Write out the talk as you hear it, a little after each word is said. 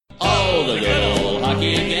Oh, the good old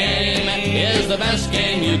hockey game is the best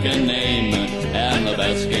game you can name. And the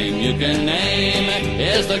best game you can name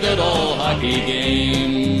is the good old hockey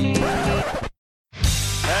game.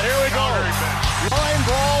 And here we go. Line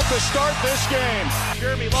brawl to start this game.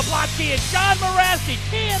 Jeremy Leblotsky and John Moraski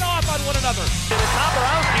teeing off on one another.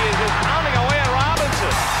 Toporowski is just pounding away at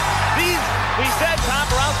Robinson. We said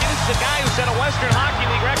Toporowski, this is a guy who set a Western Hockey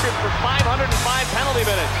League record for 505 penalty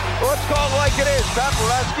minutes. Let's call it like it is.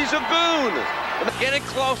 Toporowski's a goon. Getting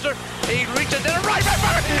closer, he reaches in the right back.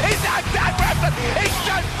 He's not Scott Grimson. He's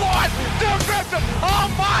just forward. Stu Grimson. Oh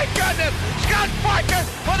my goodness. Scott Parker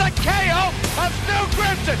with a KO of Stu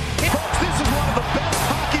Grimson. Folks, this is one of the best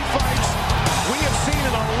hockey fights we have seen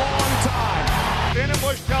in a long time.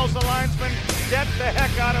 Finnenbush tells the linesman, get the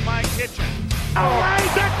heck out of my kitchen. Ray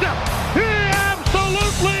Dixon, he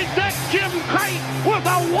absolutely decked Jim Crate with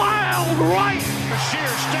a wild right. A sheer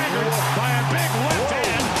stagger by a big left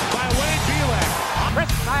hand by Wade Belak. Chris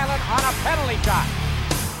Nyland on a penalty shot.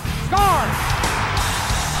 Scores!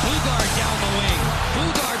 Bugard down the wing.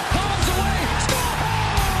 Bugard bombs away. Score!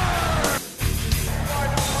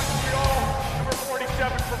 Number 47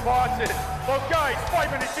 for Boston. Both guys,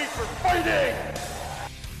 5 minutes each for fighting.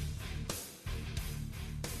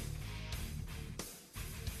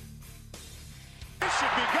 This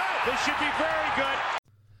should be good. This should be very good.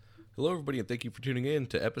 Hello, everybody, and thank you for tuning in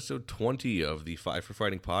to episode 20 of the Five for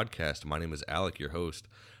Fighting podcast. My name is Alec, your host.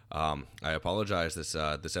 I apologize. This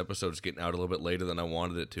episode is getting out a little bit later than I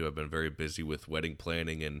wanted it to. I've been very busy with wedding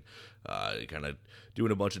planning and kind of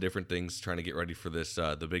doing a bunch of different things, trying to get ready for this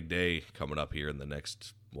the big day coming up here in the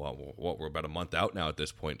next, we're about a month out now at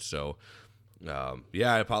this point. So,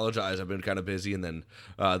 I apologize. I've been kind of busy, and then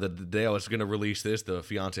the day I was going to release this, the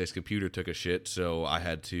fiance's computer took a shit, so I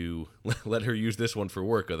had to let her use this one for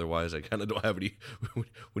work. Otherwise, I kind of don't have any.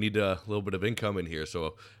 We need a little bit of income in here,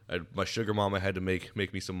 so my sugar mama had to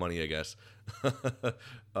make me some money, I guess.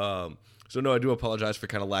 So no, I do apologize for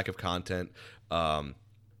kind of lack of content.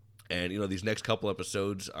 And, these next couple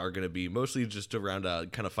episodes are going to be mostly just around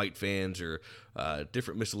kind of fight fans or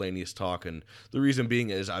different miscellaneous talk. And the reason being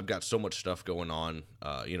is I've got so much stuff going on.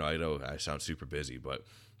 I know I sound super busy, but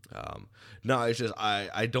no, it's just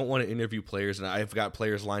I don't want to interview players. And I've got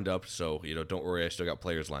players lined up. So, don't worry, I still got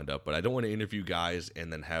players lined up. But I don't want to interview guys and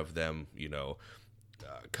then have them,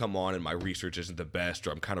 come on and my research isn't the best,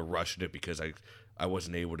 or I'm kind of rushing it because I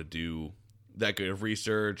wasn't able to do that good of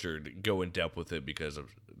research or go in depth with it because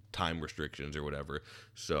of time restrictions or whatever.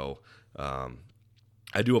 So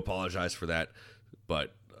I do apologize for that,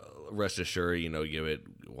 but rest assured, we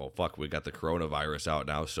got the coronavirus out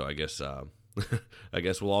now, so I guess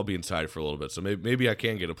we'll all be inside for a little bit. So maybe I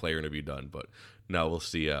can get a player interview done, but no, we'll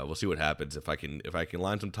see what happens. If I can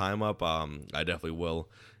line some time up, I definitely will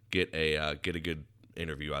get a good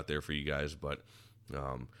interview out there for you guys. But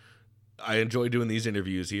I enjoy doing these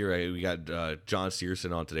interviews here. We got John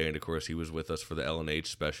Searson on today, and of course he was with us for the LNH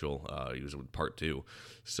special. He was with part 2,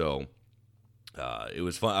 so it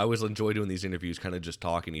was fun. I always enjoy doing these interviews, kind of just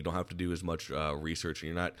talking. You don't have to do as much research,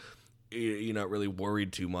 and you're not really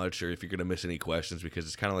worried too much, or if you're gonna miss any questions, because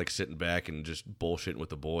it's kind of like sitting back and just bullshitting with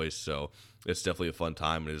the boys. So it's definitely a fun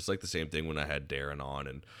time, and it's like the same thing when I had Darren on,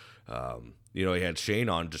 and he had Shane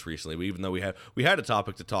on just recently. Even though we had a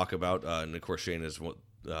topic to talk about, and of course Shane is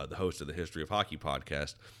the host of the History of Hockey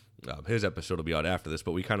podcast. His episode will be out after this,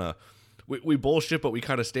 but we bullshit, but we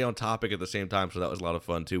kind of stay on topic at the same time. So that was a lot of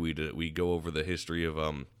fun too. We go over the history of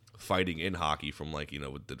fighting in hockey from when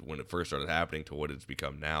it first started happening to what it's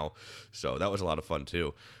become now. So that was a lot of fun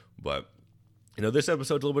too. But this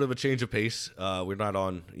episode's a little bit of a change of pace.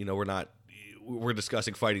 We're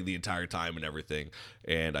discussing fighting the entire time and everything.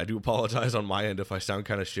 And I do apologize on my end if I sound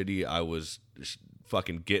kind of shitty. I was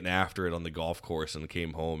fucking getting after it on the golf course and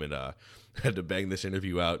came home and had to bang this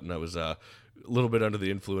interview out, and I was a little bit under the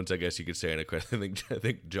influence, I guess you could say, and I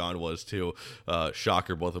think John was too.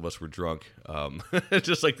 Shocker, both of us were drunk,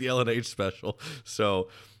 just like the LNH special. So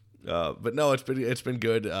but no, it's been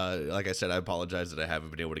good. Like I said, I apologize that I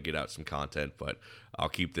haven't been able to get out some content, but I'll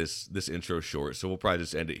keep this intro short, so we'll probably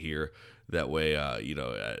just end it here. That way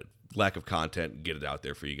lack of content, get it out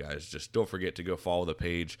there for you guys. Just don't forget to go follow the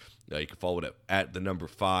page. You can follow it at the number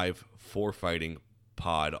 5 for Fighting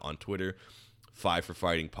Pod on Twitter, 5 for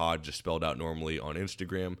Fighting Pod, just spelled out normally, on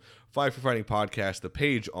Instagram, 5 for Fighting Podcast, the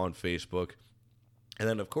page on Facebook. And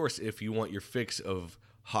then, of course, if you want your fix of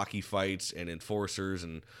hockey fights and enforcers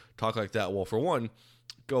and talk like that, well, for one,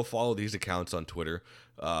 go follow these accounts on Twitter.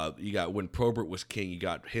 You got When Probert Was King. You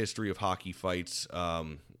got History of Hockey Fights,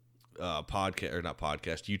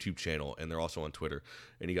 YouTube channel, and they're also on Twitter.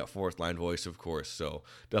 And you got Fourth Line Voice, of course. So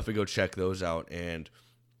definitely go check those out. And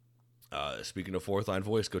Speaking of Fourth Line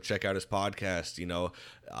Voice, go check out his podcast.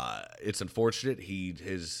 It's unfortunate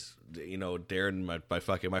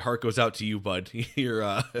Darren, my heart goes out to you, bud.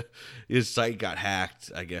 His site got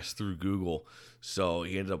hacked, I guess, through Google, so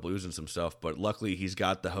he ended up losing some stuff. But luckily, he's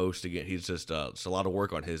got the host again. He's just it's a lot of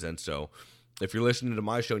work on his end. So if you're listening to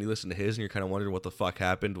my show and you listen to his and you're kind of wondering what the fuck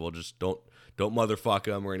happened, well, just don't motherfuck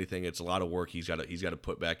him or anything. It's a lot of work he's got to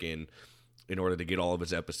put back in order to get all of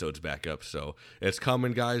his episodes back up. So it's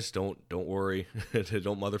coming, guys. Don't worry.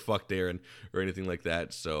 Don't motherfuck Darren or anything like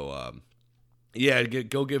that. So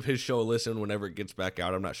go give his show a listen whenever it gets back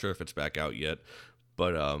out. I'm not sure if it's back out yet,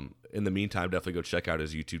 but in the meantime, definitely go check out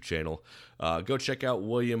his YouTube channel. Go check out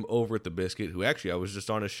William over at The Biscuit, who actually I was just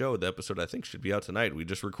on his show. The episode I think should be out tonight. We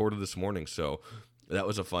just recorded this morning, so that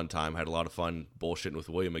was a fun time. Had a lot of fun bullshitting with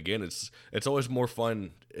William again. It's always more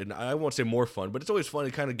fun, and I won't say more fun, but it's always fun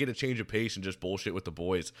to kind of get a change of pace and just bullshit with the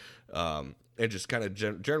boys, and just kind of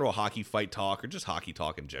general hockey fight talk or just hockey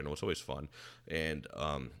talk in general. It's always fun. And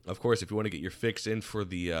of course, if you want to get your fix in for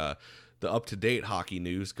the up-to-date hockey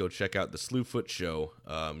news, go check out the Slewfoot Show.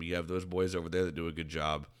 You have those boys over there that do a good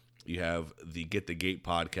job. You have the Get the Gate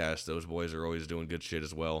podcast. Those boys are always doing good shit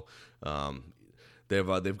as well.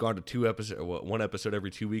 They've gone to one episode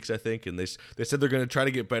every 2 weeks, I think, and they said they're going to try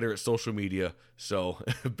to get better at social media, so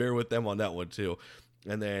bear with them on that one too.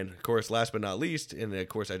 And then, of course, last but not least, and of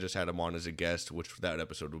course I just had him on as a guest, which that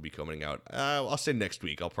episode will be coming out, I'll say next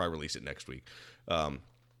week. I'll probably release it next week.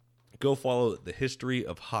 Go follow the History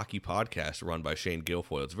of Hockey podcast run by Shane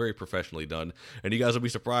Guilfoyle. It's very professionally done, and you guys will be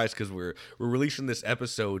surprised because we're releasing this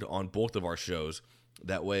episode on both of our shows.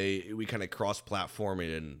 That way we kind of cross-platform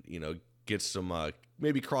it and, get some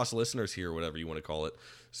maybe cross listeners here or whatever you want to call it.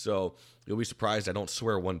 So you'll be surprised I don't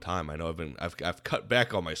swear one time. I know I've cut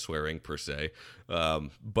back on my swearing per se,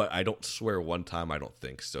 but I don't swear one time, I don't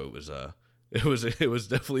think. So it was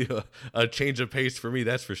definitely a change of pace for me,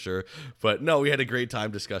 that's for sure. But no, we had a great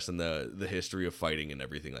time discussing the history of fighting and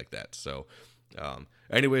everything like that. So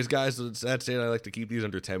anyways, guys, that's it. I like to keep these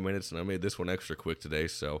under 10 minutes, and I made this one extra quick today.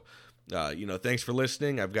 So thanks for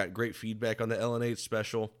listening. I've got great feedback on the LNH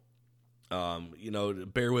special.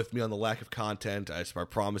 Bear with me on the lack of content. I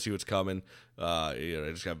promise you it's coming. I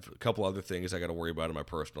just have a couple other things I got to worry about in my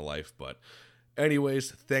personal life. But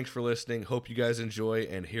anyways, thanks for listening. Hope you guys enjoy.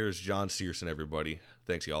 And here's John Searson, everybody.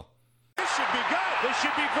 Thanks, y'all. This should be good. This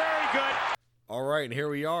should be very good. All right, and here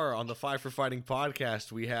we are on the Five for Fighting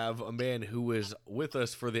podcast. We have a man who is with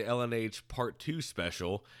us for the LNH Part 2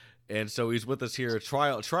 special. And so he's with us here,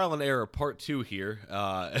 trial and error part 2 here.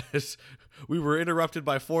 We were interrupted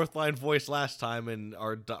by Fourth Line Voice last time, and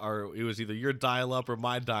it was either your dial-up or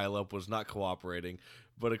my dial-up was not cooperating.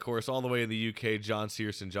 But of course, all the way in the UK, John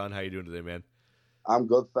Searson. John, how you doing today, man? I'm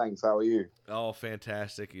good, thanks. How are you? Oh,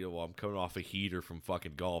 fantastic. I'm coming off a heater from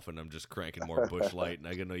fucking golf, and I'm just cranking more Busch Light. And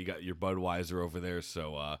I know you got your Budweiser over there,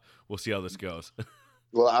 so we'll see how this goes.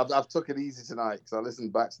 Well, I've took it easy tonight because I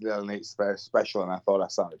listened back to the LNH special and I thought I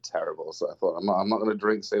sounded terrible. So I thought I'm not going to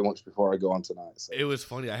drink so much before I go on tonight. So. It was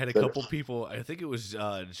funny. I had a couple people. I think it was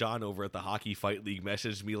John over at the Hockey Fight League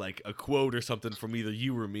messaged me like a quote or something from either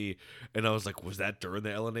you or me, and I was like, "Was that during the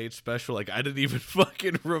LNH special?" Like I didn't even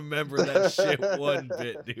fucking remember that shit one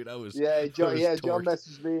bit, dude. John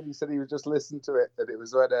messaged me and he said he was just listening to it, and it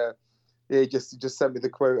was when he just sent me the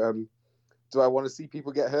quote. Do I want to see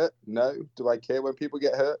people get hurt? No. Do I care when people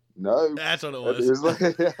get hurt? No. That's what it was. It was like,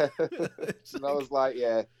 and I was like,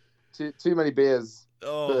 yeah, too many beers.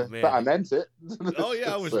 Oh man! But I meant it. Oh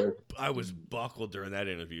yeah, I was buckled during that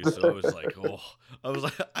interview, so I was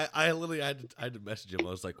like, I literally had to message him. I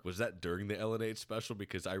was like, was that during the LNH special?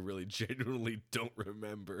 Because I really genuinely don't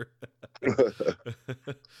remember.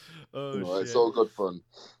 Well, it's all good fun.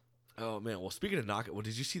 Oh man! Well, speaking of knockout,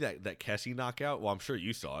 did you see that Kessie knockout? Well, I'm sure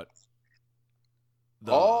you saw it.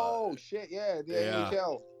 Shit! Yeah, the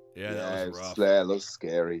NHL. Yeah, that was rough. Yeah, it looks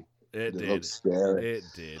scary. It did. Looked scary. It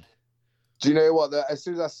did. Do you know what? As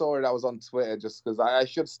soon as I saw it, I was on Twitter just because I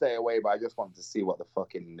should stay away, but I just wanted to see what the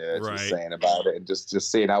fucking nerds were saying about it and just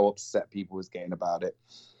seeing how upset people was getting about it.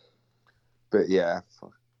 But yeah,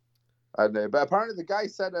 I don't know. But apparently the guy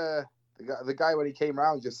said, the guy when he came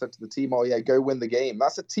around just said to the team, "Oh yeah, go win the game."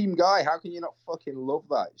 That's a team guy. How can you not fucking love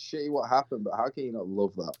that? Shitty what happened, but how can you not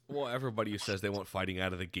love that? Well, everybody says they want fighting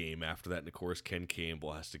out of the game after that, and of course Ken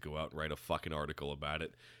Campbell has to go out and write a fucking article about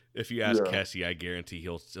it. If you ask Kessie, I guarantee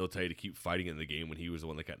he'll tell you to keep fighting in the game when he was the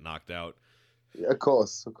one that got knocked out. Yeah, of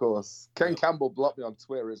course. Ken Campbell blocked me on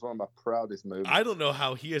Twitter. It's one of my proudest moments. I don't know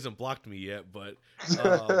how he hasn't blocked me yet, but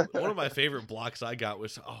one of my favorite blocks I got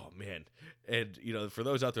was, oh man. And for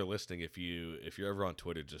those out there listening, if you're ever on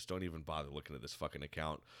Twitter, just don't even bother looking at this fucking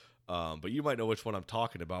account. but you might know which one I'm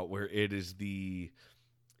talking about, where it's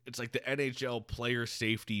like the NHL player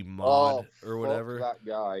safety mod or whatever. That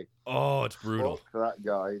guy. Oh, it's brutal. Fuck that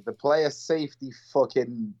guy. The player safety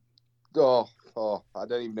fucking. I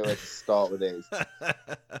don't even know where to start with it.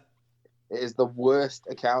 It is the worst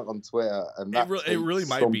account on Twitter, and that it really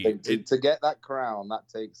might be. To get that crown, that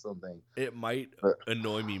takes something. It might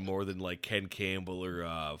annoy me more than like Ken Campbell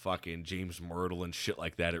or fucking James Myrtle and shit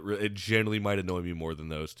like that. It generally might annoy me more than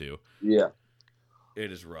those two. Yeah,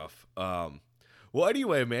 it is rough. Well,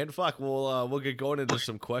 anyway, man, we'll get going into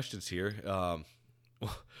some questions here.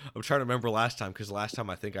 I'm trying to remember last time, because last time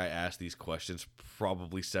I think I asked these questions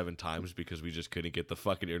probably 7 times because we just couldn't get the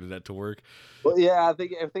fucking internet to work. Well, yeah, I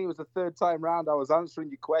think it was the 3rd time round. I was answering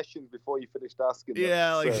your questions before you finished asking them.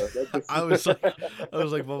 Yeah, like I was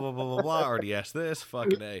like blah blah blah blah blah. I already asked this.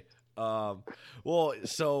 Fucking A. Well,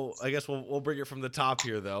 so I guess we'll bring it from the top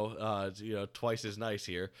here, though. Twice as nice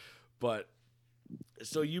here, but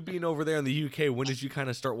so you being over there in the UK, when did you kind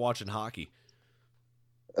of start watching hockey?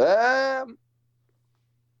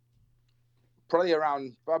 Probably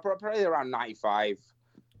around 95.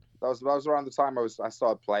 That was around the time I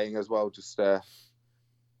started playing as well. Just but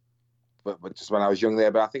just when I was young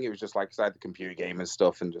there. But I think it was just like, 'cause I had the computer game and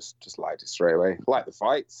stuff, and just liked it straight away. Liked the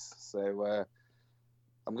fights. So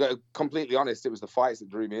I'm going to completely honest. It was the fights that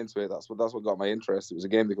drew me into it. That's what got my interest. It was a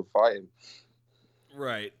game they could fight in.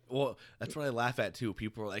 Right. Well, that's what I laugh at too.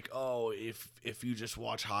 People are like, "Oh, if you just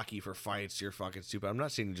watch hockey for fights, you're fucking stupid." I'm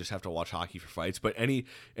not saying you just have to watch hockey for fights, but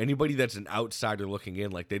anybody that's an outsider looking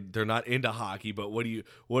in, like they're not into hockey, but what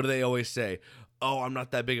do they always say? "Oh, I'm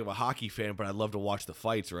not that big of a hockey fan, but I'd love to watch the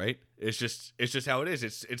fights." Right? It's just how it is.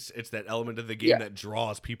 It's that element of the game that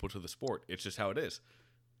draws people to the sport. It's just how it is.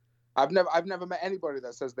 I've never met anybody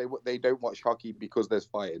that says they don't watch hockey because there's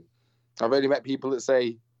fighting. I've only met people that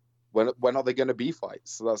say, When are they going to be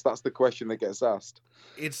fights? So that's the question that gets asked.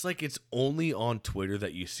 It's like it's only on Twitter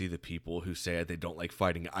that you see the people who say they don't like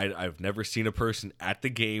fighting. I've never seen a person at the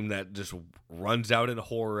game that just runs out in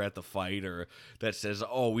horror at the fight, or that says,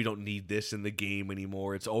 "Oh, we don't need this in the game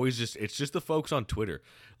anymore." It's just the folks on Twitter.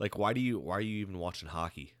 Like, why are you even watching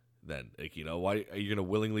hockey then? Like, why are you going to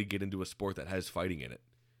willingly get into a sport that has fighting in it?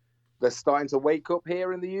 They're starting to wake up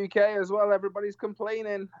here in the UK as well. Everybody's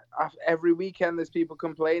complaining. Every weekend there's people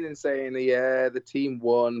complaining, saying, yeah, the team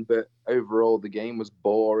won, but overall the game was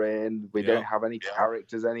boring. We don't have any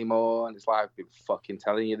characters anymore. And it's like, I've been fucking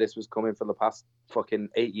telling you this was coming for the past fucking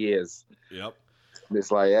 8 years. Yep. And it's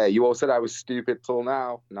like, yeah, you all said I was stupid till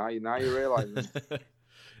now. Now you realize.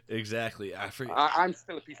 Exactly. I'm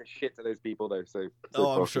still a piece of shit to those people, though. So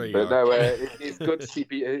I'm sure you are. No, it's good to see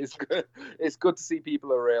people. It's good to see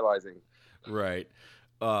people are realizing. Right.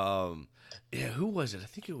 Who was it? I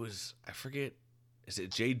think it was. I forget. Is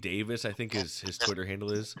it Jay Davis? I think his Twitter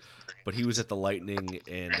handle is. But he was at the Lightning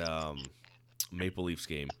and Maple Leafs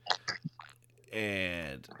game,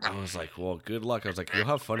 and I was like, "Well, good luck." I was like, "You'll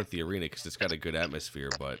have fun at the arena because it's got a good atmosphere,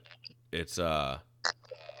 but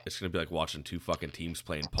it's going to be like watching 2 fucking teams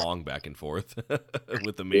playing Pong back and forth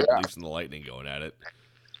with the Maple Leafs and the Lightning going at it.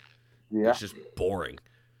 Yeah. It's just boring.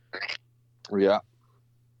 Yeah.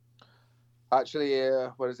 Actually,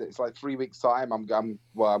 what is it? It's like 3 weeks' time. I'm going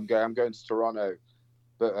to Toronto,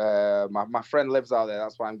 but my friend lives out there.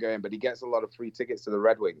 That's why I'm going. But he gets a lot of free tickets to the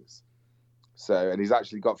Red Wings. And he's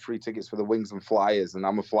actually got free tickets for the Wings and Flyers, and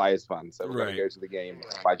I'm a Flyers fan, so we're going to go to the game.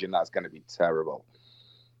 Imagine that's going to be terrible.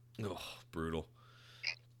 Oh, brutal.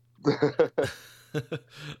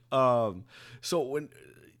 So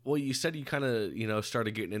you said you kind of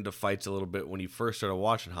started getting into fights a little bit when you first started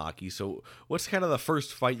watching hockey. So what's kind of the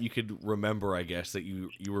first fight you could remember, I guess, that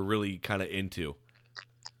you were really kind of into?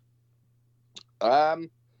 Well,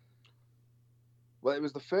 it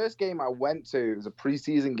was the first game I went to. It was a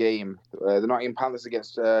preseason game, the Nottingham Panthers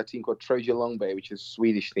against a team called Troja Långby, which is a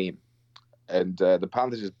Swedish team, and the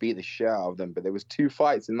Panthers just beat the shit out of them. But there was 2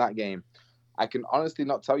 fights in that game. I can honestly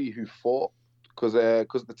not tell you who fought because at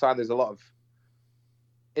the time there's a lot of,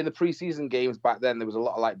 in the preseason games back then, there was a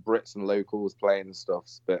lot of like Brits and locals playing and stuff.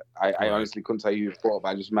 But I honestly couldn't tell you who fought. But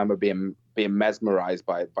I just remember being mesmerized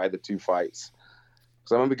by the 2 fights.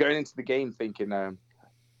 So I remember going into the game thinking,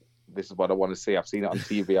 this is what I want to see. I've seen it on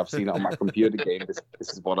TV. I've seen it on my computer game. This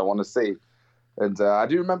is what I want to see. And I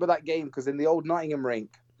do remember that game because in the old Nottingham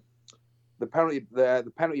rink, the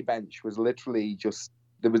penalty bench was literally just.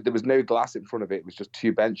 There was no glass in front of it. It was just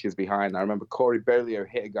 2 benches behind. I remember Corey Bolio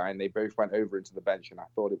hit a guy, and they both went over into the bench, and I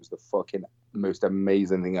thought it was the fucking most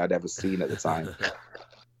amazing thing I'd ever seen at the time.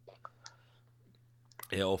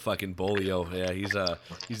 Yeah, old fucking Bolio. Yeah, he's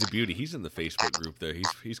a beauty. He's in the Facebook group there.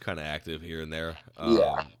 He's kind of active here and there.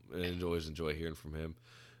 I always enjoy hearing from him.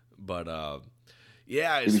 But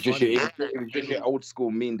yeah, It it's was funny. just your old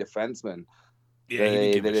school mean defenseman. Yeah,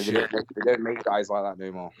 he didn't give a shit. They don't make guys like that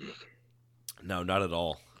no more. No, not at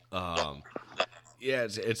all. Yeah,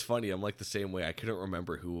 it's funny. I'm like the same way. I couldn't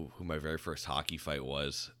remember who my very first hockey fight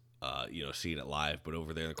was. Seeing it live, but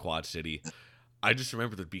over there in the Quad City, I just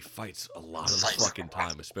remember there'd be fights a lot of the fucking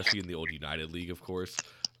time, especially in the old United League, of course.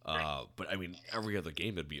 But I mean, every other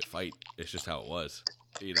game there'd be a fight. It's just how it was.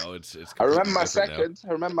 It's. I remember my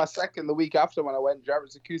second the week after when I went.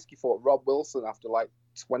 Jared Zakuski fought Rob Wilson after like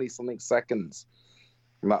 20-something seconds.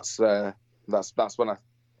 And that's when I,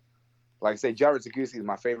 like I say, Jared Zakuski is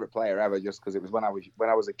my favorite player ever, just because it was when I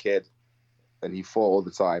was a kid, and he fought all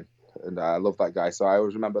the time, and I love that guy. So I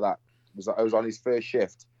always remember that. I was on his first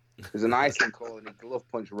shift. It was an Iceland call, and he glove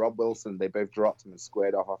punched Rob Wilson. They both dropped him and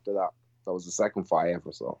squared off after that. That was the second fight I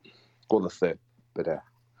ever saw, or the third. But yeah,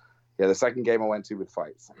 the second game I went to with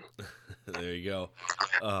fights. There you go.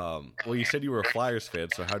 Well, you said you were a Flyers fan,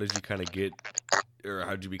 so how did you kind of get, or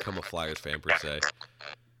how did you become a Flyers fan per se?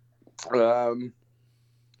 Don't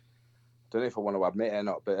know if I want to admit it or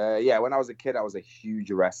not, but yeah, when I was a kid, I was a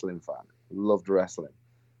huge wrestling fan. Loved wrestling.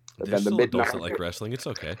 There's still adults that like wrestling. It's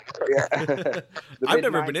okay. Yeah. I've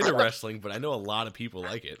never been into wrestling, but I know a lot of people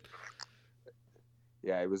like it.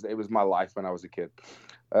 Yeah, it was my life when I was a kid.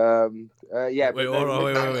 Yeah.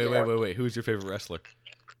 Wait. Who's your favorite wrestler?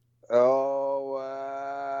 Hulk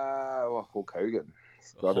Hogan.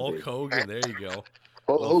 Hulk Hogan. There you go.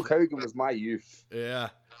 Hulk Hogan was my youth. Yeah.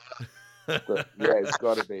 But, yeah, it's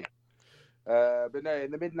got to be. But no,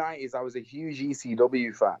 in the mid-90s, I was a huge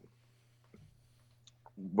ECW fan.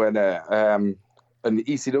 When and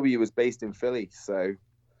ECW was based in Philly, so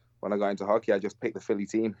when I got into hockey, I just picked the Philly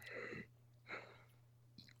team.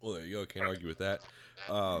 Well, there you go. Can't argue with that.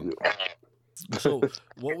 So,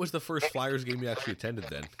 what was the first Flyers game you actually attended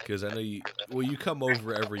then? Because I know you come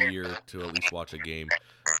over every year to at least watch a game.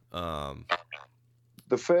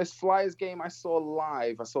 The first Flyers game I saw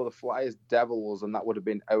live, I saw the Flyers Devils, and that would have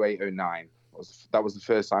been 08-09. That was the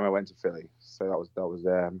first time I went to Philly. So that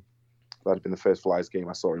would have been the first Flyers game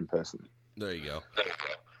I saw in person. There you go.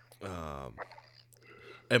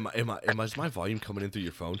 Is my volume coming in through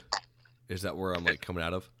your phone? Is that where I'm like coming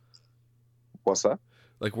out of? What's that?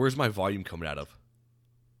 Like, where's my volume coming out of?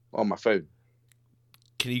 On my phone.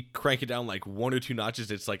 Can you crank it down like 1 or 2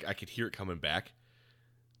 notches? It's like I could hear it coming back.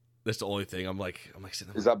 That's the only thing. I'm like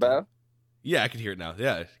sitting there. Is that better? Yeah, I can hear it now.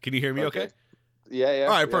 Yeah. Can you hear me okay? Yeah. All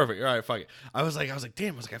right, perfect. All right, fuck it. I was like,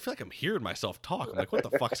 damn. I feel like I'm hearing myself talk. I'm like, what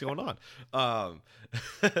the fuck's going on? No,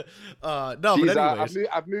 Jeez, but anyways,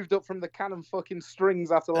 I've moved up from the Canon fucking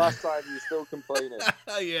strings after last time. You're still complaining.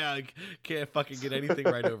 Yeah, I can't fucking get anything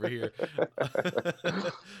right over here.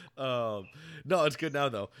 No, it's good now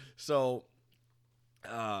though. So,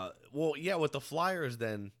 well, yeah, with the Flyers,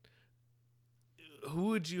 then, who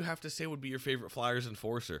would you have to say would be your favorite Flyers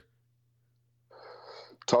enforcer?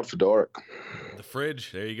 Todd Fedoruk. The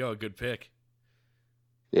Fridge. There you go. Good pick.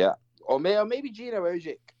 Yeah. Or maybe Gino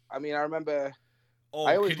Ojic. I mean, I remember...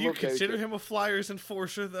 could you consider him a Flyers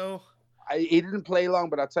enforcer, though? He didn't play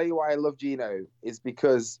long, but I'll tell you why I love Gino. Is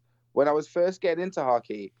because when I was first getting into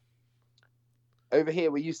hockey, over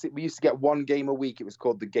here, we used to get one game a week. It was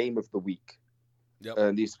called the Game of the Week. Yep.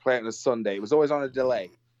 And they used to play it on a Sunday. It was always on a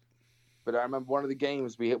delay. But I remember one of the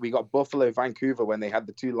games we got Buffalo, Vancouver when they had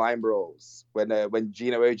the 2 line brawls when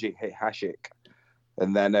Gino Ojic hit Hasek,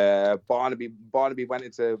 and then Barnaby went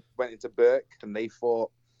into Burke and they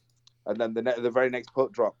fought, and then the very next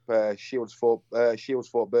puck drop Shields fought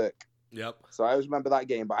Burke. Yep. So I always remember that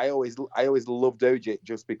game, but I always loved Ojic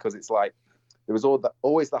just because it's like there was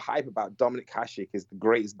always the hype about Dominic Hasek is the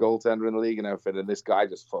greatest goaltender in the league and everything, and this guy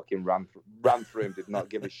just fucking ran through him, did not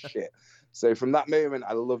give a shit. So from that moment,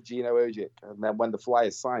 I loved Gino Ojic. And then when the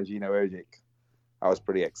Flyers signed Gino Ojic, I was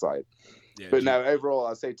pretty excited. Yeah, but no, overall,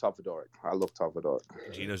 I'd say Todd Fedoruk. I love Todd Fedoruk.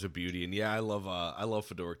 Gino's a beauty. And yeah, I love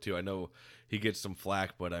Fedoruk too. I know he gets some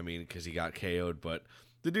flack, but I mean, because he got KO'd. But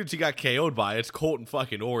the dudes he got KO'd by, it's Colton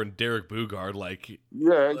fucking Orr and Derek Boogaard.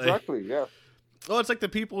 Yeah, exactly, yeah. Well, it's like the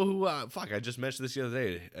people who, I just mentioned this the other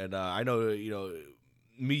day. And I know,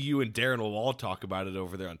 me, you, and Darren will all talk about it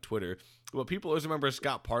over there on Twitter. But people always remember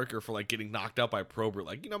Scott Parker for getting knocked out by Probert.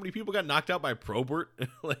 Like, you know how many people got knocked out by Probert?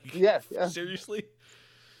 Yeah. Seriously?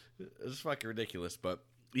 It's fucking ridiculous. But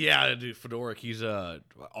yeah, dude, Fedoruk, he's a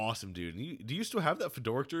awesome dude. And do you still have that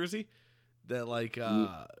Fedoruk jersey? That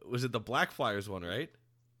was it the Black Flyers one, right?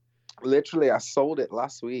 Literally, I sold it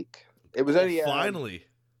last week. It was only finally.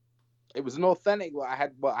 It was an authentic what I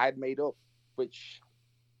had made up, which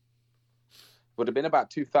would have been about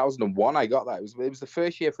 2001. I got that. It was the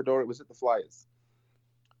first year Fedoruk was at the Flyers.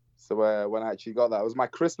 So when I actually got that, it was my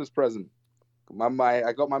Christmas present.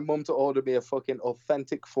 I got my mum to order me a fucking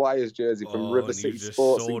authentic Flyers jersey from River City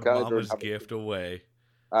Sports in Canada. Mama's gift away.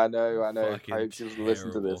 I know. Fucking I hope she doesn't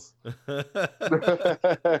listen to this.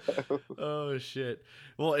 Oh shit!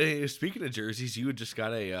 Well, speaking of jerseys, you had just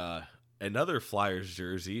got another Flyers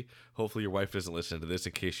jersey. Hopefully, your wife doesn't listen to this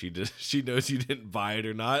in case she knows you didn't buy it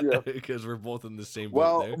or not, because we're both in the same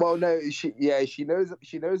boat there. Well, no, she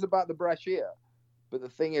knows about the Brashear. But the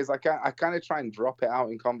thing is, I kind of try and drop it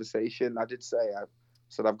out in conversation. I did say, I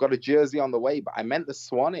said, I've got a jersey on the way, but I meant the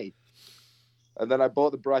Swanee. And then I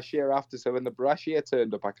bought the Brashear after. So when the Brashear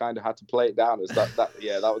turned up, I kind of had to play it down as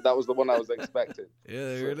that was the one I was expecting.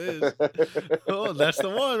 Yeah, there it is. Oh, that's the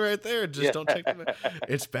one right there. Just don't take them.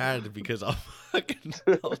 It's bad because I'll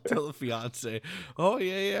tell the fiance, oh,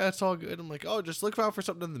 yeah, it's all good. I'm like, oh, just look out for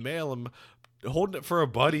something in the mail. I'm holding it for a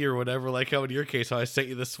buddy or whatever, like how in your case, how I sent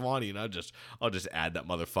you the Swanee, and I'll just add that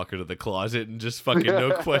motherfucker to the closet and just fucking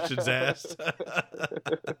no questions asked.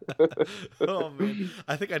 Oh man,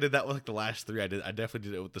 I think I did that with like the last three. I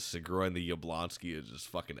definitely did it with the Segura and the Yablonski. I just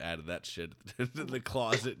fucking added that shit to the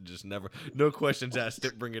closet and just no questions asked.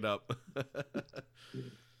 Didn't bring it up.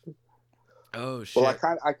 Oh shit. Well,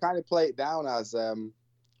 I kind of play it down as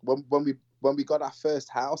when we got our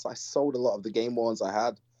first house, I sold a lot of the game ones I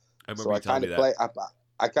had. I remember so I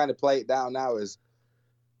kind of play it down now as,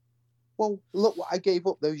 well, look what I gave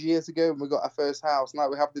up those years ago when we got our first house. Now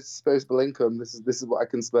we have this disposable income. This is what I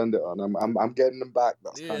can spend it on. I'm getting them back.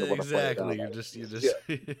 That's kind of what exactly. I You're just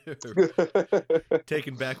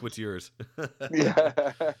taking back what's yours.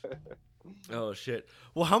 Yeah. Oh shit.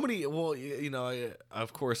 Well, how many? Well,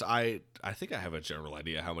 of course, I think I have a general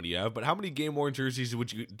idea how many you have, but how many game worn jerseys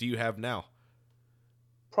do you have now?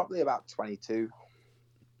 Probably about 22.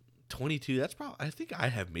 22. That's probably. I think I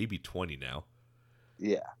have maybe 20 now.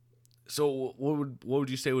 Yeah. So what would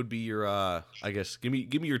you say would be your? I guess give me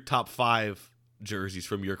your top 5 jerseys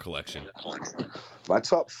from your collection. My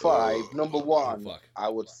top 5. Number 1, I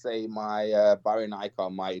would say my Barry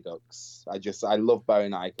Nygaard Mighty Ducks. I love Barry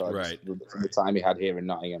Nygaard. Right. From the time he had here in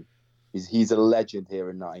Nottingham. He's a legend here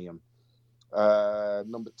in Nottingham.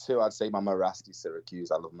 Number 2, I'd say my Morasti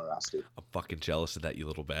Syracuse. I love Morasti. I'm fucking jealous of that, you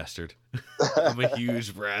little bastard. I'm a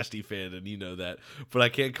huge Morasti fan, and you know that. But I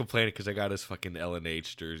can't complain because I got his fucking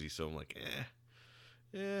LNH jersey, so I'm like,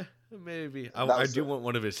 maybe. I do want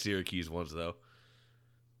one of his Syracuse ones, though.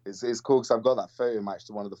 It's cool because I've got that photo match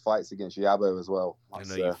to one of the fights against Yabo as well. I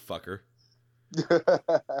know, you fucker.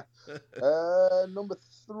 Number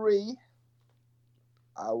 3,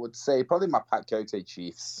 I would say probably my Pat Cote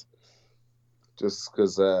Chiefs. Just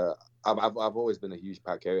because I've always been a huge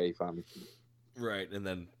Pat Cote fan. Right, and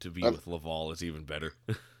then to be with Laval is even better.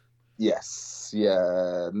 Yes,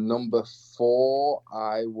 yeah. Number 4,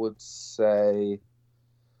 I would say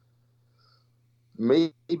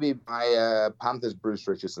maybe my Panthers Bruce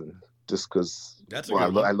Richardson. Just because I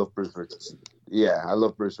love Bruce Richardson. Yeah, I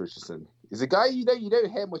love Bruce Richardson. He's a guy you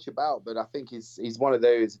don't hear much about, but I think he's one of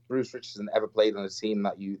those. If Bruce Richardson ever played on a team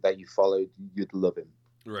that you followed, you'd love him.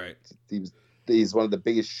 Right. He's one of the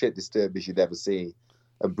biggest shit disturbers you'd ever see.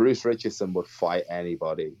 And Bruce Richardson would fight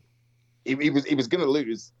anybody. He was going to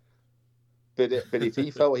lose, but if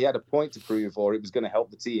he felt he had a point to prove or it was going to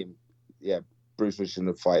help the team, yeah, Bruce Richardson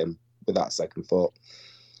would fight him without second thought.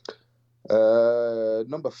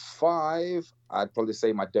 Number 5, I'd probably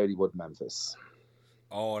say my Dodie Wood Memphis.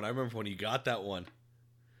 Oh, and I remember when you got that one.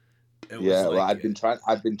 I'd been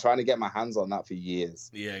trying to get my hands on that for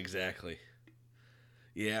years. Yeah, exactly.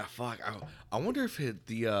 Yeah, fuck. I wonder if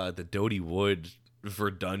the Dodie Wood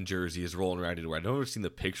Verdun jersey is rolling around anywhere. I've never seen the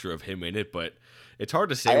picture of him in it, but it's hard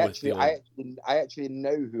to say. I actually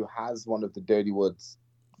know who has one of the Dodie Woods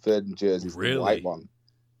Verdun jerseys. Really? The white one.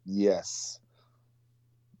 Yes.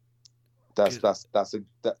 That's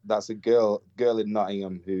a girl in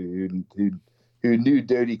Nottingham who knew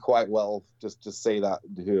Dodie quite well. Just say that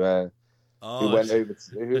who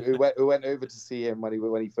went over to see him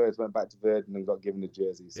when he first went back to Verdun and got given the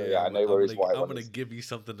jersey. So I know where his white one is. I'm gonna give you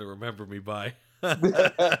something to remember me by.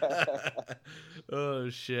 Oh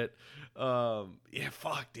shit. Yeah,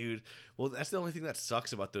 fuck, dude. Well, that's the only thing that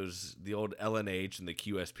sucks about the old LNH and the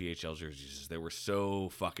QSPHL jerseys is they were so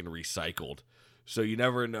fucking recycled. So you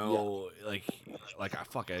never know,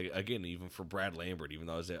 again, even for Brad Lambert, even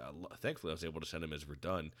though thankfully I was able to send him as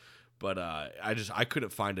Verdun, but I couldn't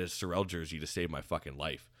find a Sorel jersey to save my fucking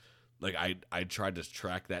life. Like I tried to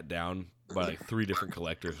track that down by like 3 different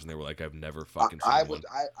collectors, and they were like, I've never fucking seen one.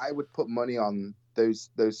 I would put money on those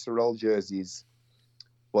Sorel jerseys.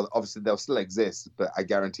 Well, obviously they'll still exist, but I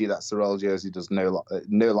guarantee that Sorel jersey does no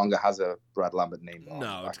longer has a Brad Lambert name.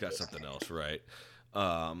 No, it's got something else, right?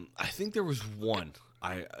 I think there was one.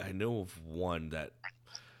 I know of one that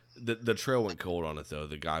the trail went cold on it though.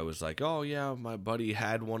 The guy was like, "Oh yeah, my buddy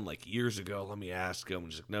had one like years ago. Let me ask him."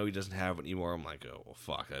 And he's like, "No, he doesn't have it anymore." I'm like, "Oh well,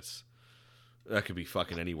 fuck. That could be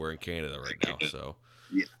fucking anywhere in Canada right now." So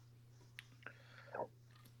yeah.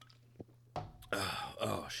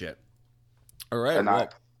 Oh shit. All right. Well,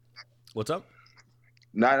 what's up?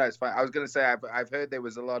 No, it's fine. I was gonna say I've heard there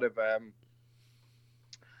was a lot of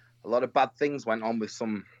bad things went on with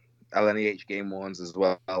some LNEH game ones as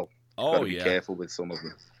well. Oh, be careful with some of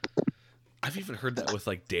them. I've even heard that with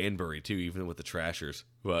like Danbury too, even with the Trashers.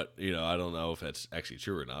 But I don't know if that's actually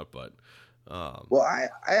true or not. But well,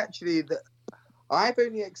 I've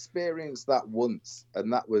only experienced that once,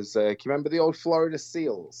 and that was. Can you remember the old Florida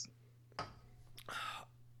Seals?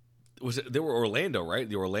 They were Orlando, right?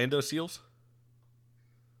 The Orlando Seals.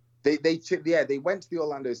 They went to the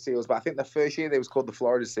Orlando Seals, but I think the first year they was called the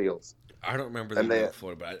Florida Seals. I don't remember them in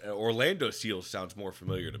Florida, but Orlando Seals sounds more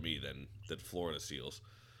familiar to me than Florida Seals.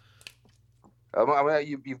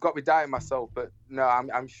 You've got me doubting myself, but no,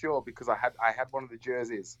 I'm sure because I had one of the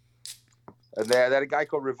jerseys, and they had a guy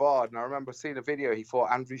called Rivard, and I remember seeing a video. He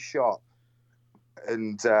fought Andrew Sharp,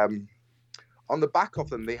 and on the back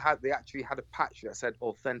of them they actually had a patch that said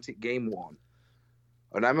 "Authentic Game Worn,"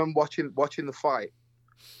 and I remember watching the fight,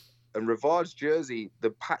 and Rivard's jersey,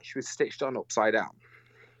 the patch was stitched on upside down.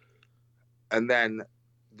 And then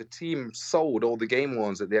the team sold all the game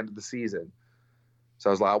ones at the end of the season. So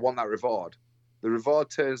I was like, I want that Rivard. The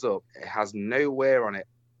Rivard turns up. It has no wear on it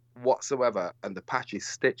whatsoever. And the patch is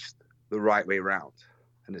stitched the right way around.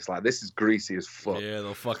 And it's like, this is greasy as fuck. Yeah,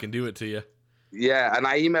 they'll fucking do it to you. Yeah, and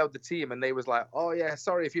I emailed the team and they was like, oh yeah,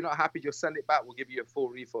 sorry, if you're not happy, just send it back. We'll give you a full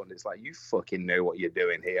refund. It's like, you fucking know what you're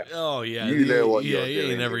doing here. Oh yeah. You know what you're doing. Yeah,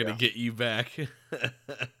 you're never going to get you back.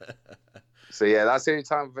 So yeah, that's the only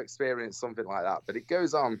time I've experienced something like that. But it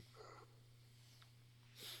goes on.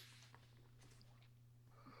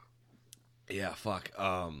 Yeah, fuck.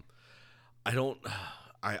 I've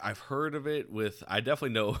heard of it with. I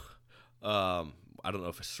definitely know. I don't know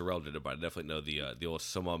if Sorrell did it, but I definitely know the old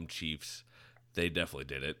Summum Chiefs. They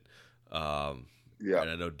definitely did it. Yeah, and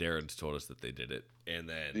I know Darren's told us that they did it, and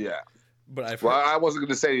then But I wasn't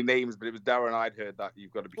going to say any names, but it was Darren. I'd heard that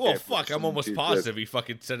you've got to be. Well, fuck, I'm almost positive he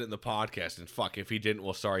fucking said it in the podcast, and fuck, if he didn't,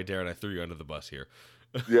 well, sorry, Darren, I threw you under the bus here.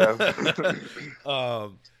 Yeah.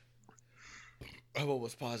 I'm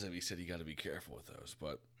almost positive he said you got to be careful with those,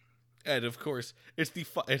 and of course, it's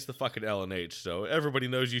the fucking LNH, so everybody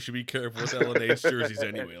knows you should be careful with LNH jerseys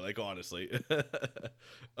anyway. Like honestly,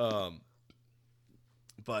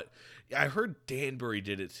 but yeah, I heard Danbury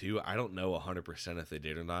did it too. I don't know 100% if they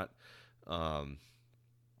did or not.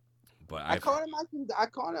 But I can't imagine. I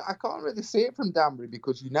can't really see it from Danbury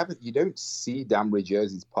because you don't see Danbury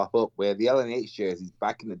jerseys pop up. Where the LNH jerseys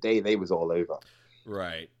back in the day, they was all over.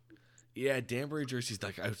 Right. Yeah, Danbury jerseys.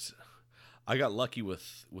 Like I got lucky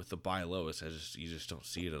with the buy lowest. You just don't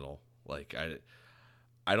see it at all. Like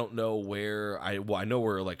I don't know where I know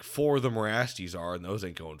where like 4 of the Morasties are, and those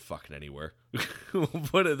ain't going fucking anywhere. We'll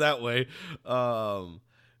put it that way. And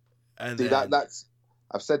see, that's.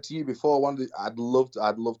 I've said to you before, I'd love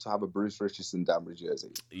to have a Bruce Richardson Danbury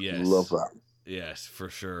jersey. Yes, love that. Yes, for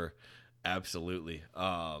sure, absolutely.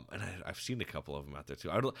 And I've seen a couple of them out there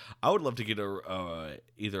too. I would love to get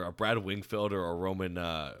either a Brad Wingfield or a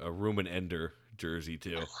Ruben Ender jersey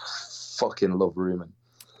too. Fucking love Ruben.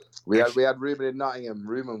 We had Ruben in Nottingham.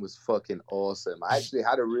 Ruben was fucking awesome. I actually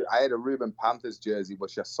had a Ruben Panthers jersey,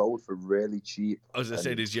 which I sold for really cheap. I was gonna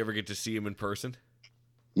say, did you ever get to see him in person?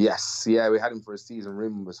 Yes, yeah, we had him for a season.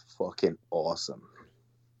 Ruben was fucking awesome.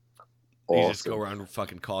 You just go around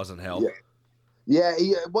fucking causing hell. Yeah.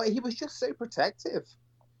 He was just so protective.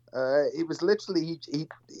 It was literally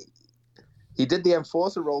he did the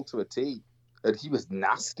enforcer role to a T, and he was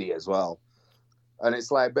nasty as well. And it's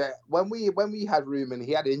like, but when we had Ruben,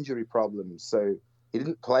 he had injury problems, so he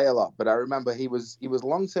didn't play a lot. But I remember he was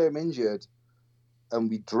long-term injured. And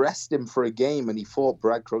we dressed him for a game, and he fought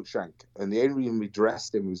Brad Cruikshank. And the only reason we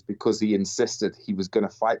dressed him was because he insisted he was going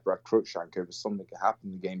to fight Brad Cruikshank over something that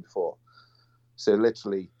happened the game before. So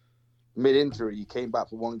literally, mid-injury, he came back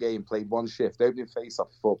for one game, played one shift, opening face-off,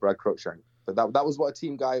 he fought Brad Cruikshank. But that was what a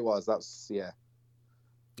team guy was. That's, yeah.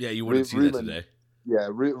 Yeah, you wouldn't see that today. Yeah,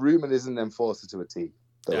 Ruben is an enforcer to a T.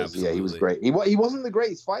 Yeah, he was great. He wasn't the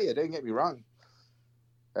greatest fighter, don't get me wrong.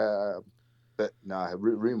 But no,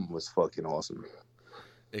 Ruben was fucking awesome.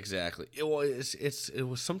 Exactly. It was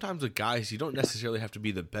sometimes with guys, you don't necessarily have to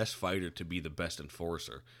be the best fighter to be the best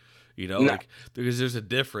enforcer. Like because there's a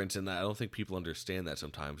difference in that. I don't think people understand that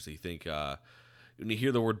sometimes. They think when you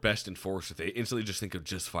hear the word best enforcer, they instantly just think of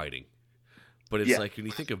just fighting. But it's like when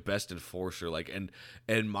you think of best enforcer, like, and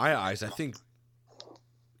in my eyes, I think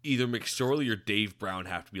either McSorley or Dave Brown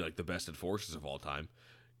have to be like the best enforcers of all time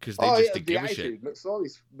because they just give a shit.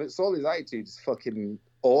 McSorley's attitude is fucking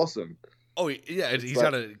awesome. Oh yeah, he's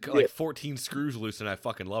got like 14 screws loose, and I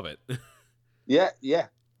fucking love it. Yeah.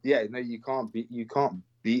 No, you can't beat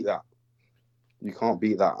that. You can't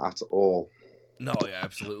beat that at all. No, yeah,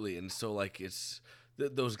 absolutely. And so like it's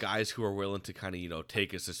those guys who are willing to kind of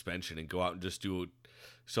take a suspension and go out and just do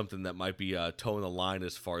something that might be towing the line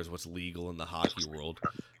as far as what's legal in the hockey world.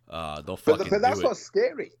 They'll fucking but that's do it. what's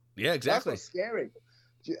scary. Yeah, exactly. That's what's scary.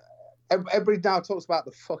 Everybody now talks about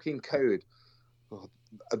the fucking code.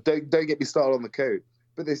 Don't get me started on the code.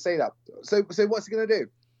 But they say that. So what's he gonna do?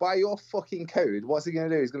 By your fucking code, what's he gonna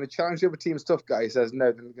do? He's gonna challenge the other team's tough guy. He says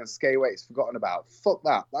no, then he's gonna skate away. It's forgotten about. Fuck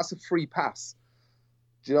that. That's a free pass.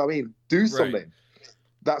 Do you know what I mean? Do something. Right.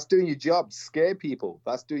 That's doing your job. Scare people.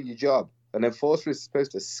 That's doing your job. An enforcer is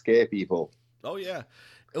supposed to scare people. Oh yeah,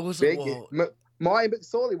 it was. My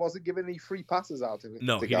McSorley wasn't giving any free passes out to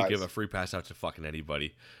No, he didn't give a free pass out to fucking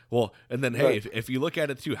anybody. Well, and then hey, if you look at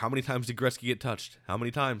it too, how many times did Gretzky get touched? How many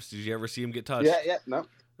times did you ever see him get touched? Yeah, no.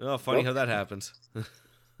 Oh, funny how that happens.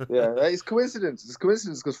 Yeah, it's coincidence. It's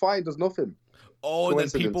coincidence because Fine does nothing. Oh, and then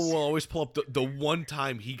people will always pull up the one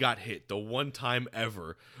time he got hit, the one time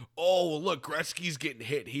ever. Oh, look, Gretzky's getting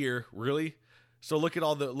hit here. Really? So look at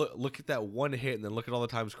all the look at that one hit, and then look at all the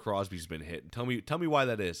times Crosby's been hit. Tell me why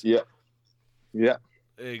that is. Yeah.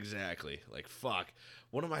 Exactly. Like fuck.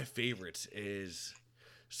 One of my favorites is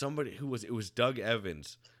somebody who was Doug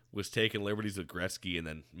Evans was taking liberties with Gretzky, and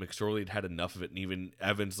then McSorley had enough of it, and even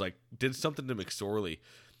Evans like did something to McSorley.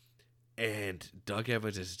 And Doug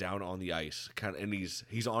Evans is down on the ice, and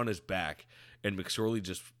he's on his back, and McSorley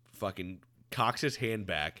just fucking cocks his hand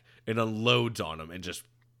back and unloads on him and just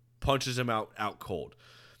punches him out cold.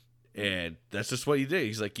 And that's just what he did.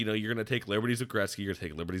 He's like, you're gonna take liberties with Gretzky, you're gonna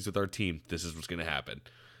take liberties with our team. This is what's gonna happen.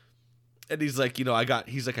 And he's like, I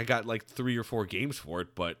got like 3 or 4 games for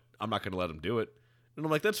it, but I'm not gonna let him do it. And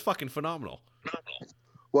I'm like, that's fucking phenomenal.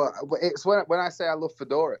 Well, it's when I say I love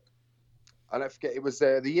Fedoruk. And I forget, it was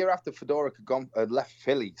the year after Fedoruk had left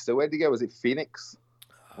Philly. So where did he go? Was it Phoenix?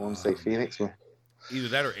 I want to say Phoenix. Either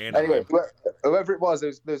that or Anaheim. Anyway, whoever it was,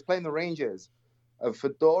 they was playing the Rangers. And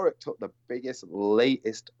Fedoruk took the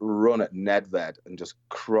latest run at Nedved and just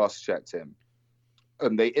cross-checked him.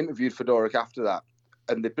 And they interviewed Fedoruk after that.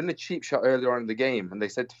 And there'd been a cheap shot earlier on in the game. And they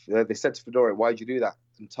said to Fedoruk, why'd you do that?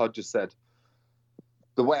 And Todd just said,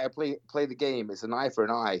 the way I play the game, it's an eye for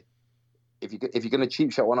an eye. If you're going to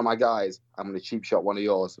cheap shot one of my guys, I'm going to cheap shot one of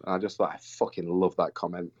yours. And I just thought, I fucking love that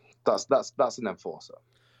comment. That's an enforcer.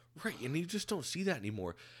 Right, and you just don't see that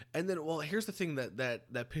anymore. And then, well, here's the thing that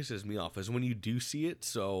pisses me off is when you do see it.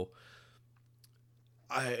 So,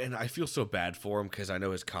 I feel so bad for him because I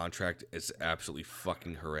know his contract is absolutely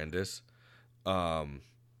fucking horrendous. But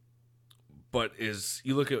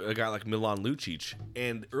you look at a guy like Milan Lucic,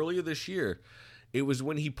 and earlier this year, it was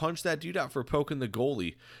when he punched that dude out for poking the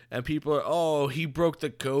goalie, and people are, oh, he broke the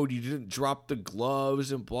code, you didn't drop the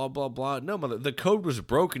gloves, and blah, blah, blah. No, the code was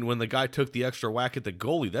broken when the guy took the extra whack at the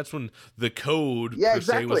goalie. That's when the code,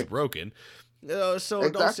 se, was broken. So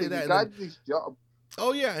don't say that. The guy's job.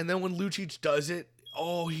 Oh, yeah, and then when Lucic does it,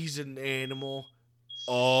 oh, he's an animal.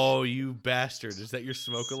 Oh, you bastard. Is that your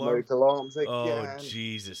smoke alarm? Smoke alarms again. Oh,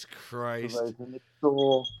 Jesus Christ.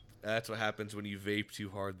 That's what happens when you vape too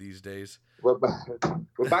hard these days. We're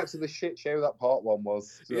back to the shit show that part 1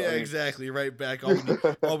 was. Yeah, exactly. Right back.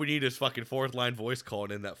 All we need is fucking 4th line voice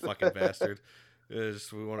calling in that fucking bastard.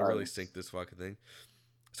 We want to really sink this fucking thing.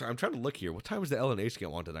 Sorry, I'm trying to look here. What time was the LNH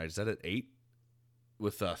game on tonight? Is that at 8?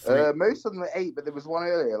 With 3? Most of them at 8, but there was one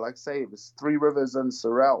earlier. Like I say, it was Three Rivers and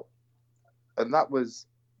Sorel. And that was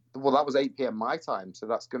 8 p.m. my time, so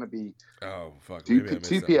that's going to be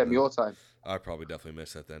 2 p.m. your time. I probably definitely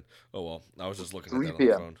missed that then. Oh, well, I was just looking at that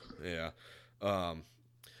 3 on the phone. Yeah.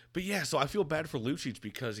 But yeah, so I feel bad for Lucic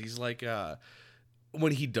because he's like,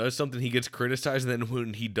 when he does something, he gets criticized, and then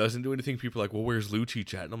when he doesn't do anything, people are like, well, where's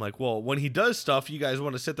Lucic at? And I'm like, well, when he does stuff, you guys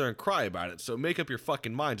want to sit there and cry about it, so make up your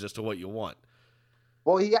fucking minds as to what you want.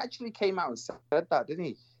 Well, he actually came out and said that, didn't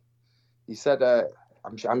he? He said,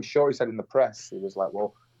 I'm sure he said in the press, he was like,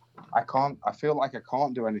 well, I feel like I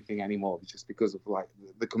can't do anything anymore just because of like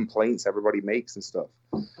the complaints everybody makes and stuff.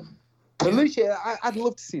 But Lucic, I'd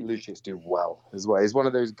love to see Lucic do well as well. He's one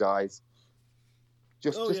of those guys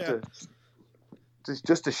just to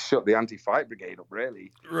shut the anti-fight brigade up,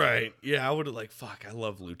 really. Right. Yeah, I would have I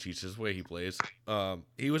love Lucic, the way he plays.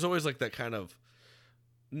 He was always like that kind of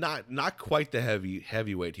not quite the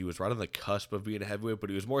heavyweight. He was right on the cusp of being a heavyweight, but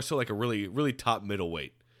he was more so like a really, really top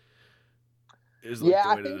middleweight. Is like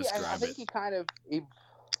the way to describe I think he kind of. I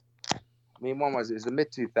mean, when was it? It was the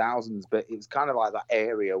mid 2000s, but it's kind of like that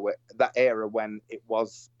era when it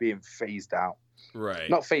was being phased out. Right.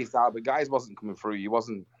 Not phased out, but guys wasn't coming through. You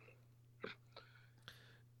wasn't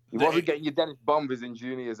getting your Dennis Bombers in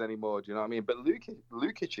juniors anymore. Do you know what I mean? But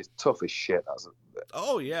Lukic is tough as shit.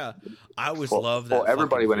 Oh yeah, I always loved that. For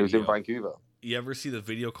everybody when he was in Vancouver. You ever see the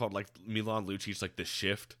video called like Milan Lucic, like The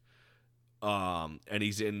Shift? And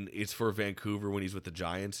it's for Vancouver when he's with the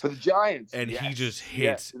Giants. For the Giants, and yes. he just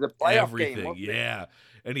hits everything. Yeah,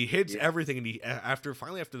 and he hits everything. And he after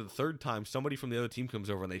the third time, somebody from the other team comes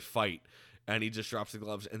over and they fight. And he just drops the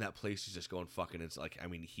gloves, and that place is just going fucking. It's like, I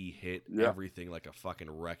mean, he hit everything like a fucking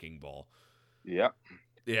wrecking ball. Yep.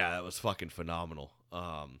 Yeah, that was fucking phenomenal.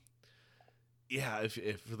 Yeah,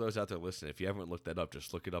 if for those out there listening, if you haven't looked that up,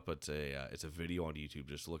 just look it up. It's a video on YouTube.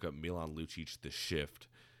 Just look up Milan Lucic, The Shift,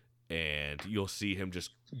 and you'll see him just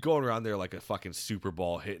going around there like a fucking Super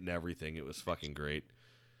Bowl, hitting everything. It was fucking great.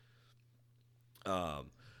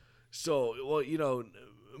 So, well, you know,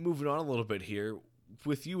 moving on a little bit here.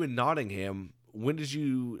 With you in Nottingham, when did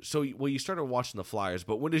you? You started watching the Flyers,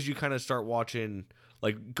 but when did you kind of start watching,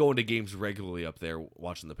 like going to games regularly up there,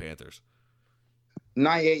 watching the Panthers?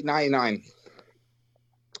 98, 99.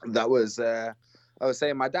 That was. I was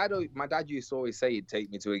saying my dad used to always say he'd take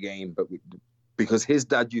me to a game, but because his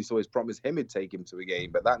dad used to always promise him he'd take him to a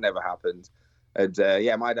game, but that never happened. And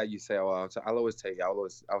my dad used to say, "Oh, I'll always take you.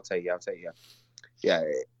 I'll take you." Yeah.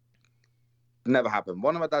 Never happened.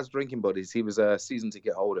 One of my dad's drinking buddies, he was a season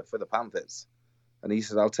ticket holder for the Panthers. And he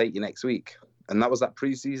said, "I'll take you next week." And that was that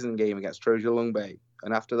preseason game against Troja Bay.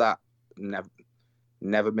 And after that,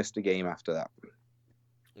 never missed a game after that.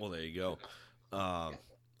 Well, there you go.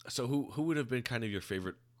 So who would have been kind of your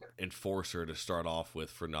favorite enforcer to start off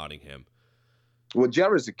with for Nottingham? Well,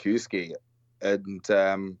 Jared Zakuski. And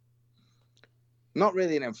not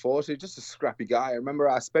really an enforcer, just a scrappy guy. I remember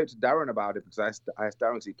I spoke to Darren about it because I asked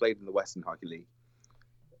Darren because he played in the Western Hockey League.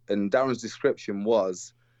 And Darren's description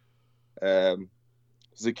was,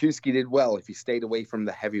 Zakuski did well if he stayed away from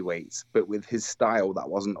the heavyweights, but with his style, that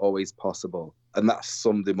wasn't always possible. And that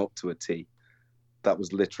summed him up to a T. That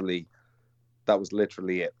was literally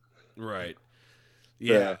it. Right.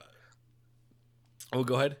 Yeah. Oh,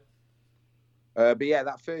 go ahead. But yeah,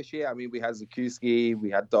 that first year, I mean, we had Zakuski, we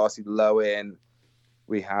had Darcy Lowen,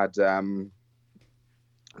 we had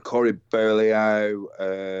Corey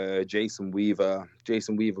Berlio, Jason Weaver.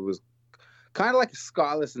 Jason Weaver was kind of like a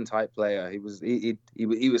Scott Allison type player. He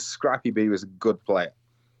was scrappy, but he was a good player.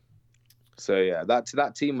 So yeah,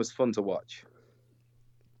 that team was fun to watch.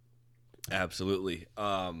 Absolutely.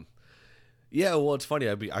 Yeah, well, it's funny.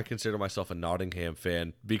 I consider myself a Nottingham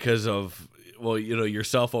fan because of, well, you know,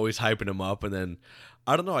 yourself always hyping him up, and then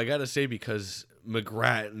I don't know. I gotta say, because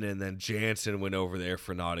McGrattan and then Jansen went over there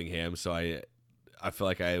for Nottingham, so I feel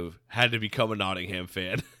like I had to become a Nottingham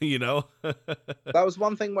fan. You know, that was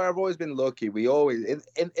one thing where I've always been lucky. We always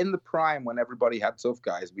in the prime when everybody had tough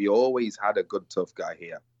guys, we always had a good tough guy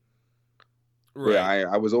here. Right. Yeah,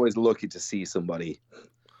 I was always lucky to see somebody.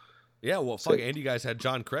 Yeah, well, fuck, and you guys had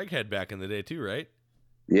John Craighead back in the day too, right?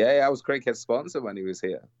 Yeah, I was Craighead's sponsor when he was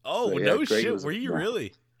here. Oh, so, yeah, no shit, were you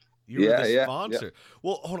really? You were the sponsor. Yeah.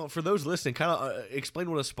 Well, hold on, for those listening, kind of explain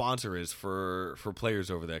what a sponsor is for players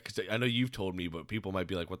over there, because I know you've told me, but people might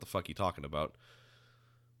be like, "What the fuck are you talking about?"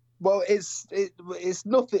 Well, it's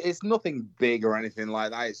nothing big or anything like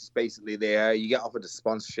that. It's just basically there. You get offered a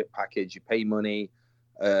sponsorship package, you pay money.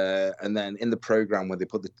 And then in the program, when they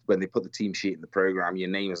put the team sheet in the program, your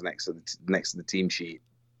name is next to the team sheet.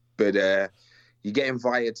 But you get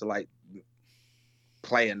invited to like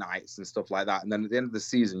player nights and stuff like that. And then at the end of the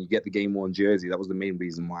season, you get the game worn jersey. That was the main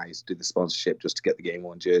reason why I used to do the sponsorship, just to get the game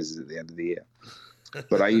worn jerseys at the end of the year.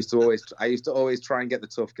 But I used to always try and get the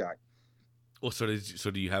tough guy. Well, so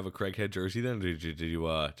do you have a Craighead jersey then? Did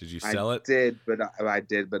you sell it? I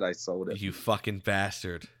did, but I sold it. You fucking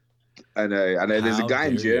bastard. I know. There's a guy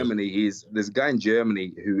in Germany. There's a guy in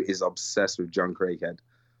Germany who is obsessed with John Craighead.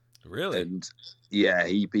 Really? And yeah,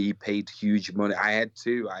 he paid huge money. I had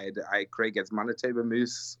two. I had Craighead's Manitoba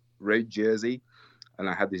Moose road jersey, and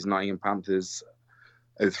I had these Nottingham Panthers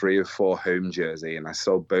 03-04 home jersey, and I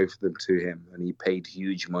sold both of them to him, and he paid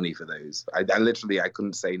huge money for those. I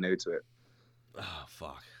couldn't say no to it. Oh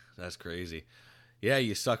fuck, that's crazy. Yeah,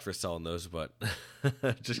 you suck for selling those, but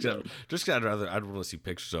I'd want to see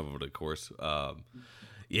pictures of it, of course.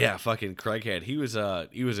 Yeah, fucking Craighead. He was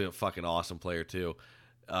a fucking awesome player too.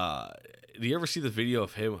 Do you ever see the video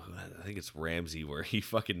of him? I think it's Ramsey, where he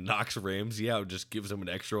fucking knocks Ramsey out, and just gives him an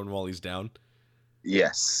extra one while he's down.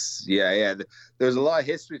 Yes. Yeah. There was a lot of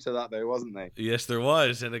history to that, though, wasn't there? Yes, there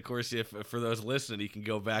was. And, of course, if for those listening, you can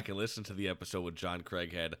go back and listen to the episode with John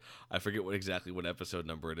Craighead. I forget exactly what episode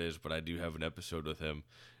number it is, but I do have an episode with him,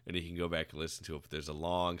 and you can go back and listen to it. But there's a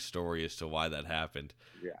long story as to why that happened.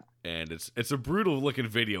 Yeah. And it's a brutal-looking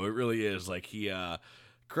video. It really is. Like,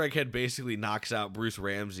 Craighead basically knocks out Bruce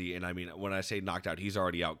Ramsey, and, I mean, when I say knocked out, he's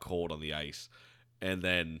already out cold on the ice. And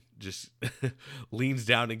then just leans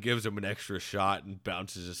down and gives him an extra shot and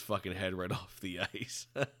bounces his fucking head right off the ice.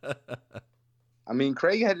 I mean,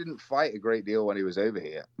 Craighead didn't fight a great deal when he was over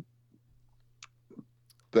here.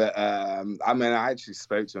 But, I mean, I actually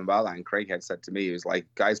spoke to him about that, and Craighead said to me, he was like,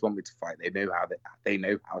 guys want me to fight. They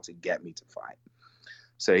know how to get me to fight.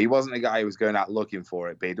 So he wasn't a guy who was going out looking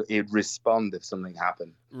for it, but he'd respond if something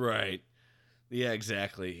happened. Right. Yeah,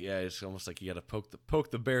 exactly. Yeah, it's almost like you got to poke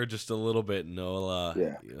the bear just a little bit, and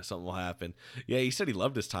something will happen. Yeah, he said he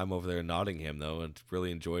loved his time over there in Nottingham, though, and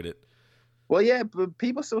really enjoyed it. Well, yeah, but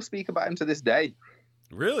people still speak about him to this day.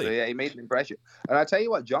 Really? So, yeah, he made an impression. And I tell you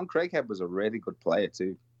what, John Craighead was a really good player,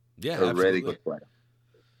 too. Yeah, absolutely. Really good player.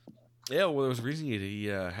 Yeah, well, there was a reason he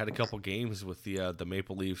had a couple games with the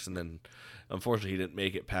Maple Leafs, and then, unfortunately, he didn't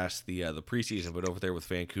make it past the preseason, but over there with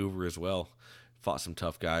Vancouver as well. Fought some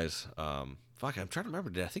tough guys. I'm trying to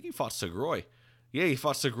remember. I think he fought Segroy. Yeah, he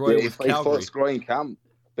fought Segroy with Calgary. He fought Segroy in camp.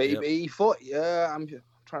 But he fought, I'm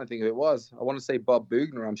trying to think who it was. I want to say Bob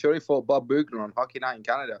Boughner. I'm sure he fought Bob Boughner on Hockey Night in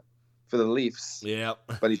Canada for the Leafs. Yeah.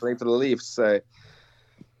 But he played for the Leafs, so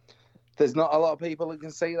there's not a lot of people that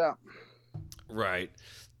can say that. Right.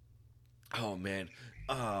 Oh, man.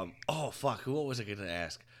 Fuck. What was I going to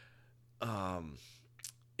ask?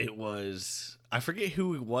 It was... I forget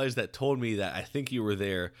who it was that told me that. I think you were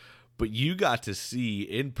there, but you got to see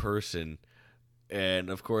in person, and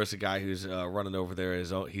of course, a guy who's running over there,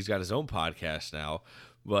 he's got his own podcast now,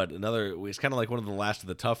 but it's kind of like one of the last of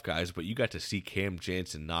the tough guys, but you got to see Cam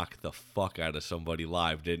Janssen knock the fuck out of somebody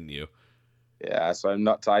live, didn't you? Yeah, so I'm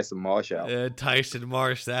not Tyson Marsh out. Tyson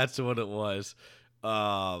Marsh, that's what it was.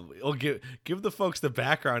 I'll give the folks the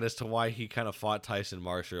background as to why he kind of fought Tyson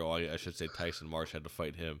Marsh, or I should say Tyson Marsh had to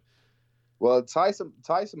fight him. Well, Tyson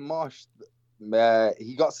Marsh,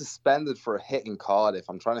 he got suspended for a hit in Cardiff.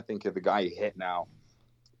 I'm trying to think of the guy he hit now.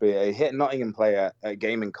 But he hit a Nottingham player at a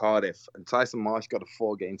game in Cardiff, and Tyson Marsh got a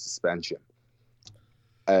 4-game suspension.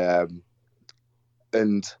 And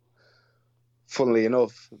funnily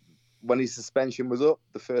enough, when his suspension was up,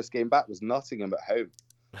 the first game back was Nottingham at home.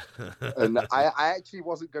 And I actually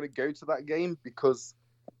wasn't going to go to that game because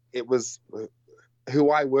it was who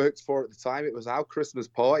I worked for at the time. It was our Christmas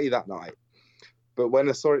party that night. But when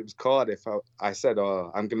I saw it was Cardiff, I said,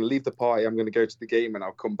 I'm going to leave the party. I'm going to go to the game and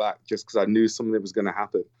I'll come back just because I knew something was going to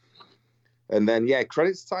happen. And then, yeah,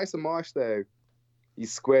 credit to Tyson Marsh, though. He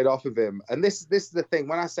squared off of him. And this is the thing.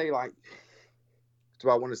 When I say, like, do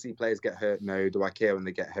I want to see players get hurt? No. Do I care when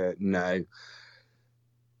they get hurt? No.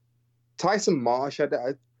 Tyson Marsh,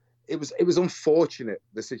 it was unfortunate,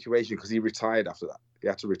 the situation, because he retired after that. He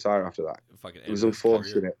had to retire after that. It was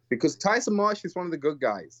unfortunate because Tyson Marsh is one of the good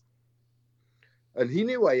guys. And he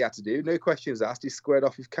knew what he had to do. No questions asked. He squared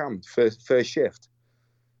off with Cam first shift.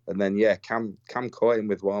 And then, yeah, Cam caught him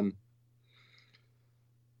with one.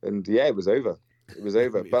 And, yeah, it was over. It was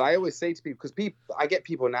over. But I always say to people, because I get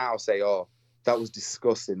people now say, oh, that was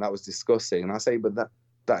disgusting. That was disgusting. And I say, but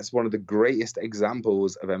that's one of the greatest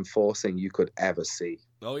examples of enforcing you could ever see.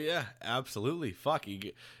 Oh, yeah, absolutely. Fuck,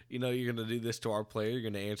 you're going to do this to our player. You're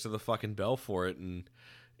going to answer the fucking bell for it. And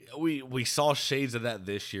we saw shades of that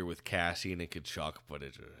this year with Cassian and Kachuk, but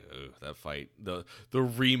that fight, the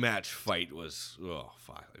rematch fight was, oh,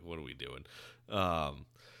 fuck, like, what are we doing?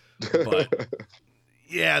 But,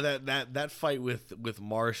 yeah, that fight with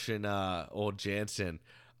Marsh and old Janssen,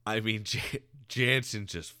 I mean, Janssen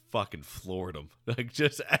just fucking floored him, like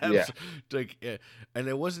and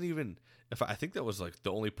it wasn't even. I think that was like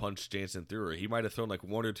the only punch Janssen threw her. He might have thrown like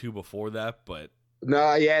one or two before that, but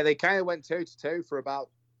no, yeah, they kind of went toe to toe for about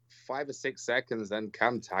 5 or 6 seconds. Then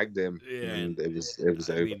Cam tagged him, and it was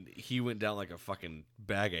over. I mean, he went down like a fucking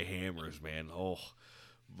bag of hammers, man. Oh,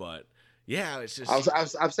 but yeah, it's just.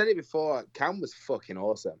 I've said it before. Cam was fucking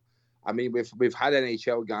awesome. I mean, we've had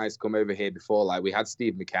NHL guys come over here before. Like we had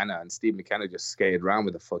Steve McKenna, and Steve McKenna just skated around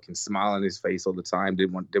with a fucking smile on his face all the time.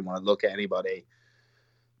 Didn't want to look at anybody.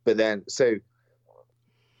 But then, so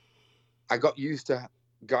I got used to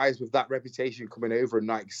guys with that reputation coming over and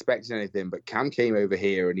not expecting anything. But Cam came over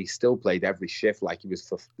here and he still played every shift like he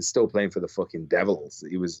was still playing for the fucking Devils.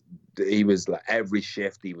 He was like every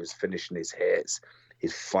shift he was finishing his hits.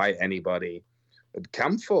 He'd fight anybody. And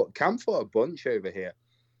Cam fought a bunch over here.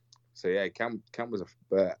 So yeah, Cam was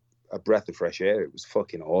a breath of fresh air. It was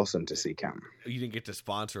fucking awesome to see Cam. You didn't get to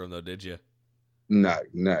sponsor him though, did you? No.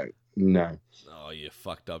 Oh, you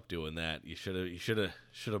fucked up doing that. You should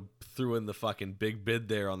have threw in the fucking big bid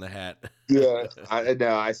there on the hat. Yeah,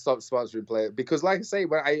 I stopped sponsoring players because, like I say,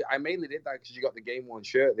 when I mainly did that because you got the Game 1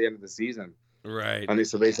 shirt at the end of the season, right? And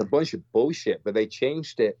it's a bunch of bullshit. But they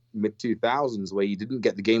changed it mid 2000s where you didn't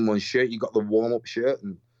get the Game 1 shirt, you got the warm up shirt.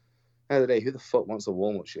 And the other day, who the fuck wants a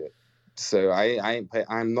warm up shirt? So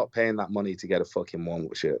I'm not paying that money to get a fucking warm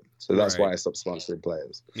up shirt. So that's why I stopped sponsoring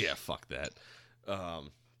players. Yeah, fuck that.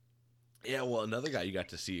 Yeah, well, another guy you got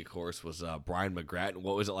to see, of course, was Brian McGrattan.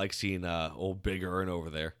 What was it like seeing old Big Earn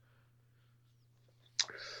over there?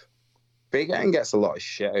 Big Earn gets a lot of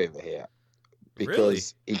shit over here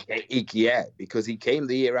because because he came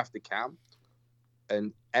the year after Cam,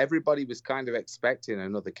 and everybody was kind of expecting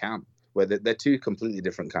another Cam, where they're two completely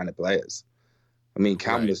different kind of players. I mean,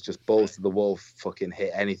 Cam was just balls to the wall, fucking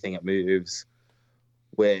hit anything it moves,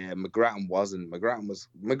 where McGrattan wasn't. McGrattan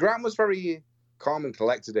was very calm and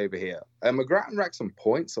collected over here. And McGrattan racked some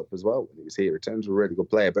points up as well when he was here. He turned to a really good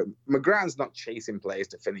player. But McGrattan's not chasing players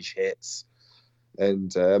to finish hits. And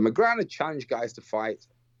McGrattan had challenged guys to fight,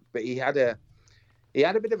 but he had a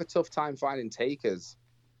bit of a tough time finding takers.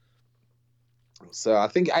 So I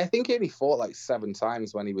think he only fought like 7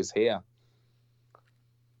 times when he was here.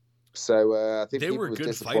 So I think they were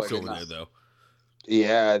good fights over there, though.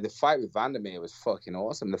 Yeah, the fight with Vandermeer was fucking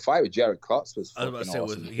awesome. The fight with Jared Klotz was fucking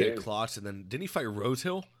awesome. He had Klotz, and then didn't he fight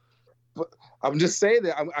Rosehill? But I'm just saying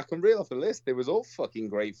that I can reel off the list. There was all fucking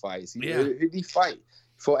great fights. Who did he fight?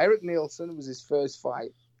 For Eric Nielsen was his first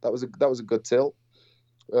fight. That was a good tilt.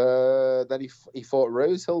 Then he fought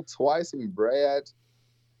Rosehill twice in Brayhead.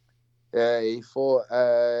 He fought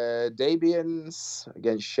Dabians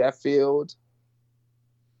against Sheffield.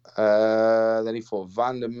 Then he fought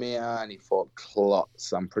Vandermeer and he fought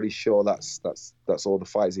Klotz. I'm pretty sure that's all the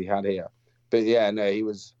fights he had here. But yeah, no, he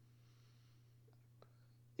was.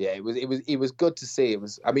 Yeah, it was good to see.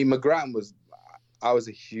 McGrattan was. I was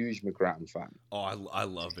a huge McGrattan fan. Oh, I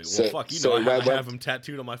love it. Well, I have him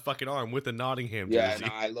tattooed on my fucking arm with a Nottingham jersey. Yeah,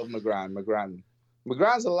 no, I love McGrattan.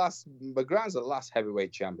 McGrattan's the last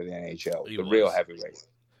heavyweight champ in the NHL. Real heavyweight.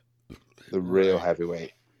 Real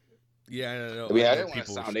heavyweight. Yeah, no. I don't want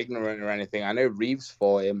to sound ignorant or anything. I know Reeves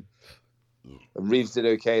fought him. And Reeves did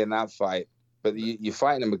okay in that fight. But you're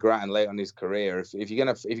fighting a McGrattan late on his career. If you're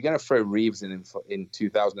gonna throw Reeves in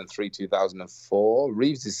 2003, 2004,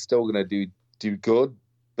 Reeves is still gonna do good.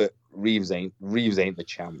 But Reeves ain't the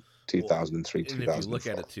champ. 2003, 2004. If you look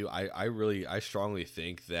at it too, I strongly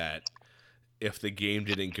think that if the game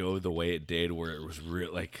didn't go the way it did, where it was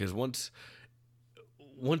real, like, because once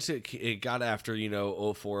it got after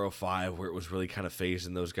 04, 05, where it was really kind of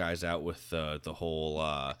phasing those guys out with the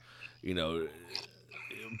whole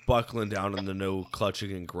buckling down and the no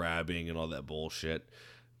clutching and grabbing and all that bullshit.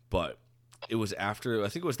 But it was after, I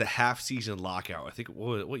think it was the half season lockout. I think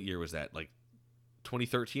what year was that? Like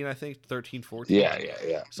 2013, I think 13, 14.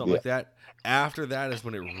 Yeah. Something like that. After that is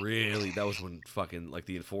when that was when fucking like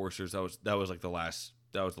the Enforcers. That was like the last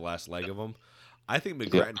leg of them. I think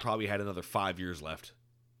McGrattan probably had another 5 years left.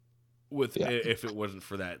 If it wasn't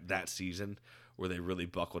for that season where they really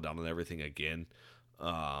buckled down on everything again,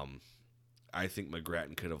 I think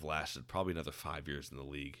McGrattan could have lasted probably another 5 years in the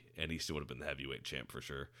league, and he still would have been the heavyweight champ for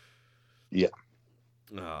sure. Yeah.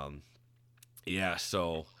 Yeah.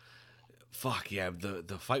 So, fuck yeah.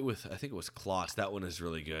 The fight with, I think it was Klotz. That one is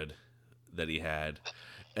really good that he had.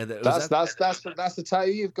 And that's the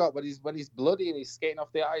tattoo you've got when he's bloody and he's skating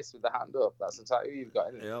off the ice with the hand up. That's the tattoo you've got,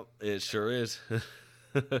 isn't it? Yep, it sure is.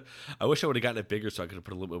 I wish I would have gotten it bigger so I could have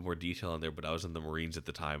put a little bit more detail on there, but I was in the Marines at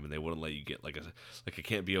the time and they wouldn't let you get it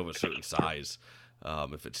can't be over a certain size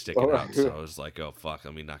if it's sticking out. So I was like, oh fuck,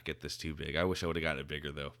 let me not get this too big. I wish I would have gotten it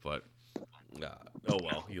bigger though, but oh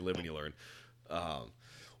well, you live and you learn.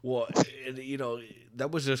 Well,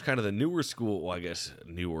 that was just kind of the newer school. Well, I guess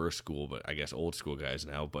newer school, but I guess old school guys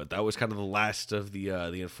now. But that was kind of the last of the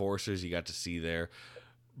Enforcers you got to see there.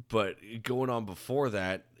 But going on before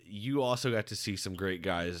that, you also got to see some great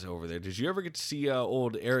guys over there. Did you ever get to see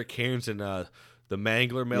old Eric Cairns and the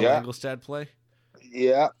Mangler, Mel Engelstad play?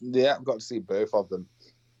 Yeah, I've got to see both of them.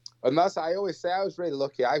 And I always say I was really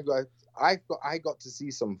lucky. I got to see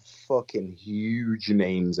some fucking huge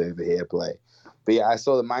names over here play. But yeah, I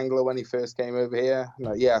saw the Mangler when he first came over here.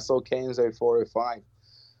 I saw Cairns 04, 05.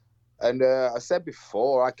 And I said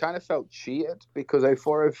before, I kind of felt cheated because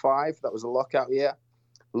 04, 05, that was a lockout year.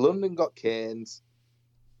 London got Cairns.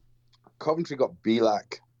 Coventry got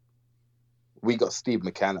Belak. We got Steve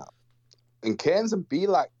McKenna. And Cairns and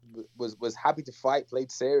Belak was happy to fight,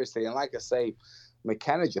 played seriously. And like I say,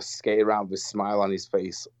 McKenna just skated around with a smile on his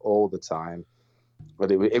face all the time.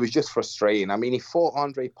 But it was just frustrating. I mean, he fought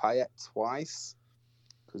Andre Payet twice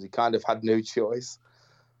because he kind of had no choice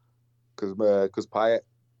because Payet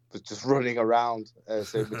was just running around.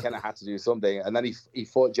 So McKenna had to do something. And then he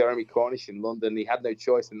fought Jeremy Cornish in London. He had no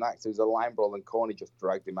choice in that because it was a line brawl and Cornish just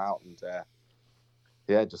dragged him out. And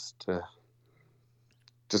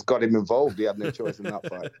just got him involved. He had no choice in that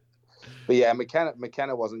fight. But yeah,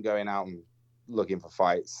 McKenna wasn't going out and looking for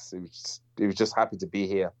fights. He was just happy to be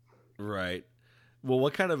here. Right. Well,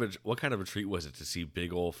 what kind of a treat was it to see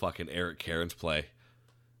big old fucking Eric Cairns play?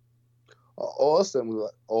 Awesome.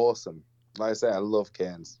 Like I say, I love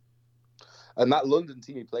Cairns. And that London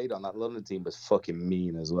team he played on, that London team was fucking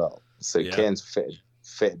mean as well. So yeah. Cairns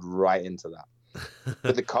fitted right into that.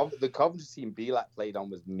 But the Coventry team Belak played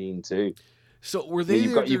on was mean too. So were they?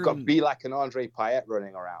 You've got Belak and Andre Payet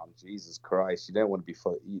running around. Jesus Christ, you don't want to be.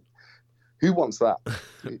 Who wants that?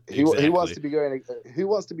 Exactly. Who wants to be going? Who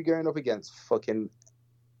wants to be going up against fucking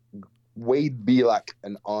Wade Belak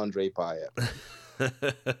and Andre Payet?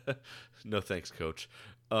 No thanks, coach.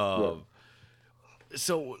 Yeah.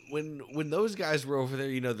 So when those guys were over there,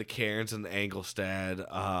 you know, the Cairns and the Angelstad,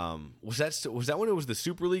 was that when it was the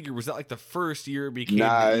Super League, or was that like the first year it became the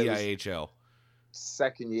EIHL?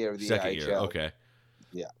 Second year of the Second EIHL. Year, okay.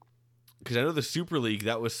 Yeah. Because I know the Super League,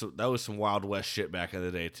 that was some Wild West shit back in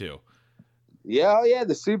the day too. Yeah,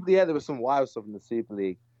 the Super League. Yeah, there was some wild stuff in the Super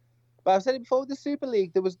League. But I've said it before, with the Super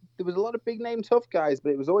League, there was a lot of big name tough guys,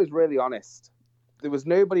 but it was always really honest. There was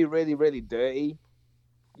nobody really, really dirty.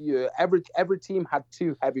 Every team had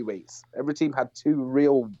two heavyweights. Every team had two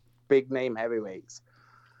real big name heavyweights.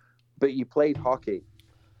 But you played hockey.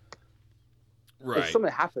 Right. If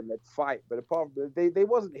something happened, they'd fight. But apart from they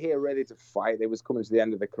wasn't here ready to fight. They was coming to the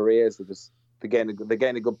end of their careers. They're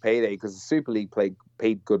getting a good payday because the Super League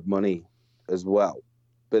paid good money as well.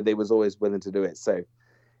 But they was always willing to do it. So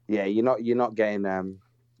yeah, you're not getting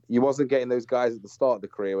you wasn't getting those guys at the start of the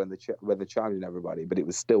career when they're challenging everybody. But it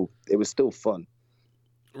was still fun.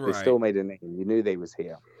 Right. They still made a name. You knew they was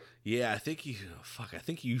here. Yeah, I think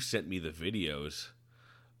you sent me the videos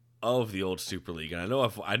of the old Super League, and I know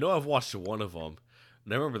I've watched one of them.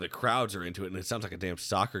 And I remember the crowds are into it, and it sounds like a damn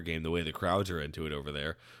soccer game the way the crowds are into it over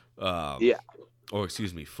there. Yeah. Or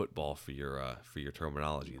excuse me, football for your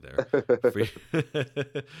terminology there.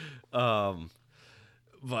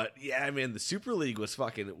 But yeah, I mean the Super League was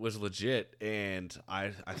legit, and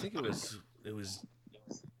I think it was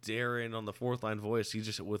Darren on the Fourth Line Voice. He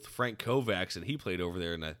just with Frank Kovacs, and he played over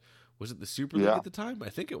there. And was it the Super League at the time? I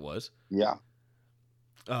think it was. Yeah.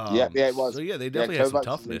 Yeah, it was. So yeah, they definitely had some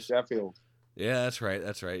toughness. Sheffield. Yeah, that's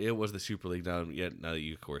right. It was the Super League. Now that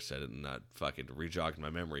you of course said it, and not fucking rejogging my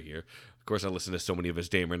memory here. Of course, I listened to so many of his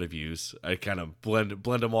damn interviews. I kind of blend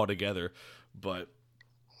them all together. But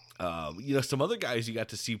some other guys you got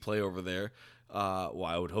to see play over there. Well,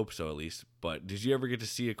 I would hope so at least. But did you ever get to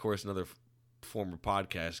see? Of course, another former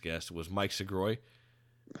podcast guest was Mike Segroy.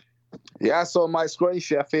 Yeah, I saw Mike Segroy in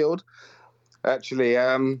Sheffield. Actually,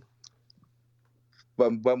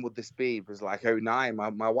 when would this be? It was like 2009.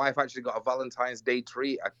 My wife actually got a Valentine's Day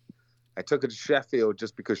treat. I took her to Sheffield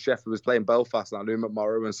just because Sheffield was playing Belfast, and I knew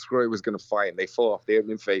McMorrow and Segroy was going to fight, and they fought off the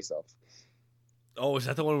opening face-off. Oh, is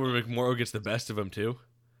that the one where McMorrow gets the best of him too?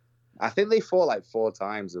 I think they fought like 4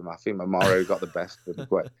 times, and I think McMorrow got the best of him.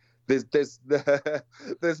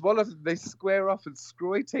 There's one of them, they square off, and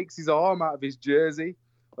Segroy takes his arm out of his jersey,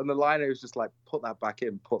 and the liner was just like, put that back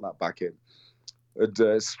in. And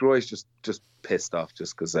Segroy's just pissed off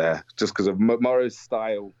just because of McMorrow's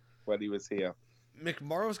style when he was here.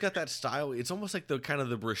 McMorrow's got that style. It's almost like the kind of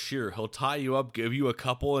the Brashear. He'll tie you up, give you a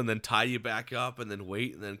couple, and then tie you back up, and then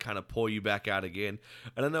wait, and then kind of pull you back out again.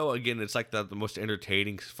 I don't know. Again, it's like the most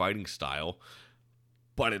entertaining fighting style,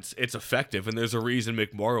 but it's effective. And there's a reason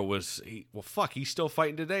McMorrow he's still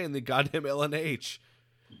fighting today in the goddamn LNH.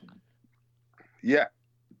 Yeah.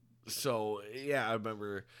 So yeah, I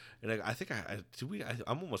remember, and I think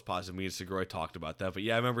I'm almost positive me and Segroy talked about that. But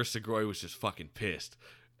yeah, I remember Segroy was just fucking pissed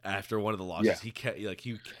after one of the losses. Yeah. He kept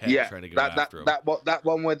trying to go after him. That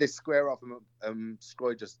one where they square off and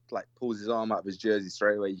Segroy just like pulls his arm out of his jersey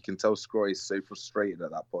straight away. You can tell Segroy is so frustrated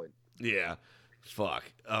at that point. Yeah, fuck.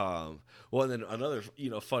 Well, and then another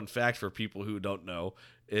fun fact for people who don't know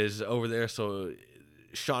is over there. So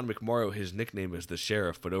Sean McMorrow, his nickname is the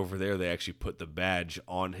Sheriff, but over there they actually put the badge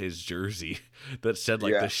on his jersey that said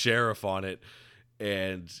the Sheriff on it.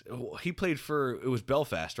 And he played it was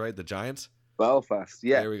Belfast, right? The Giants. Belfast,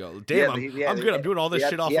 yeah. There we go. Damn, I'm good. I'm doing all this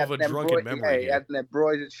shit off of a drunken memory. Yeah, he had an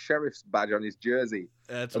embroidered sheriff's badge on his jersey.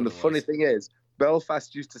 That's and the funny thing is,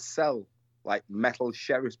 Belfast used to sell like metal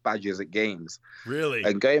sheriff's badges at games. Really?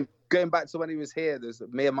 And going back to when he was here, there's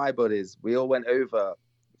me and my buddies. We all went over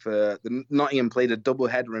for the Nottingham played a double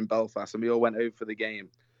header in Belfast, and we all went over for the game.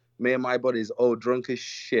 Me and my buddies, all drunk as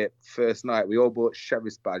shit. First night, we all bought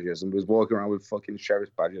sheriff's badges and was walking around with fucking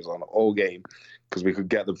sheriff's badges on all game because we could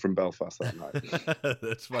get them from Belfast that night.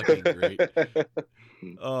 That's fucking great.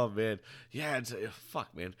 Oh man, yeah.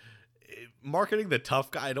 Fuck, man. Marketing the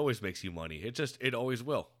tough guy, it always makes you money. It always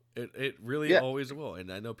will. It really always will.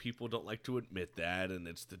 And I know people don't like to admit that, and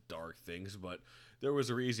it's the dark things, but there was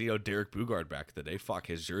a reason, Derek Bugard back in the day, fuck,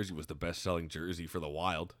 his jersey was the best-selling jersey for the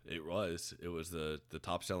Wild. It was the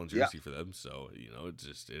top-selling jersey for them, so, it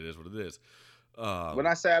is what it is. When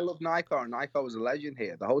I say I love Nycar was a legend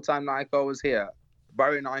here. The whole time Nycar was here,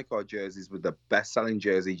 Barry Nycar jerseys were the best-selling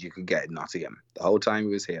jerseys you could get in Nottingham. The whole time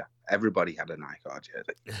he was here, everybody had a Nycar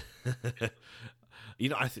jersey.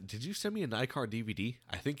 Did you send me a Nycar DVD?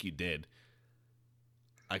 I think you did.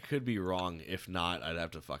 I could be wrong. If not, I'd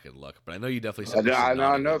have to fucking look. But I know you definitely sent me some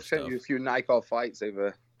I know I've sent you a few Nycar fights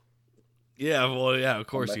over. Yeah, well, yeah, of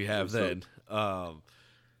course you have then.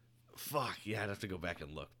 Fuck, yeah, I'd have to go back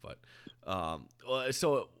and look. But,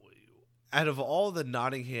 so out of all the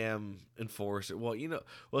Nottingham enforcers,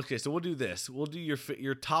 okay, so we'll do this. We'll do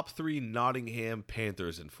your top 3 Nottingham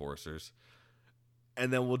Panthers enforcers.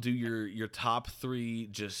 And then we'll do your top 3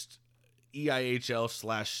 just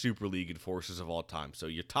EIHL / Super League enforcers of all time. So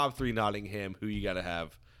your top 3 Nottingham, who you got to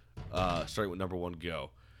have, starting with number 1,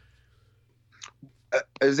 go.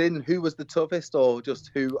 As in, who was the toughest, or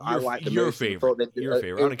just who I liked the most? Your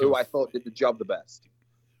favorite. Who I thought did the job the best.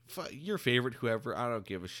 Your favorite, whoever. I don't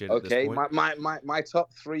give a shit. Okay, at this point. my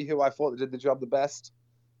top 3 who I thought did the job the best.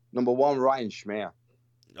 Number 1, Ryan Schmeer.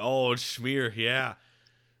 Oh, Schmeer, yeah.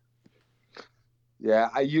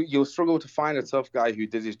 Yeah, you'll struggle to find a tough guy who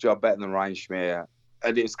did his job better than Ryan Schmeer.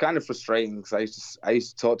 And it's kind of frustrating because I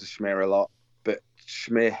used to talk to Schmeer a lot, but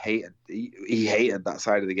Schmeer hated that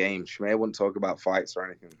side of the game. Schmeer wouldn't talk about fights or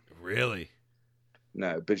anything. Really?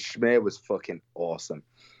 No, but Schmeer was fucking awesome.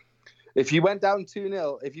 If you went down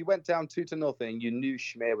 2-0, if you went down 2-0, you knew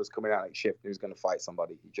Schmeer was coming out at shift and he was going to fight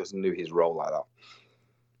somebody. You just knew his role like that.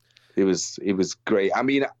 It was great. I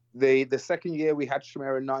mean, the second year we had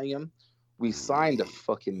Schmeer in Nottingham, we signed a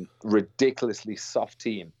fucking ridiculously soft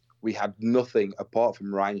team. We had nothing apart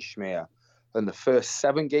from Ryan Schmeer. And the first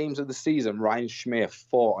 7 games of the season, Ryan Schmeer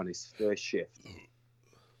fought on his first shift.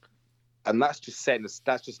 And that's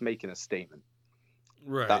just making a statement.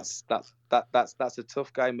 Right. That's a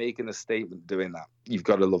tough guy making a statement doing that. You've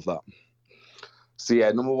got to love that. So yeah,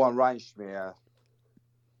 number 1, Ryan Schmeer.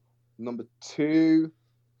 Number 2,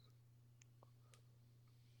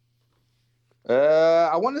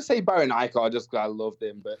 I want to say Barry Nycar just because I loved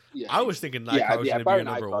him, but yeah. I was thinking Nycar was going to be your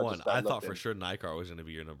number 1. I thought for sure Nycar was going to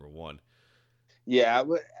be your number 1. Yeah,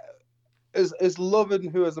 as loving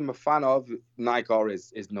who I'm a fan of, Nycar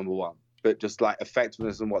is number 1. But just like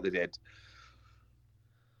effectiveness and what they did.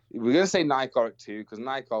 We're going to say Nycar at 2 because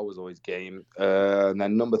Nycar was always game. And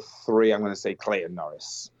then number 3, I'm going to say Clayton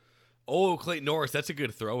Norris. Oh, Clayton Norris, that's a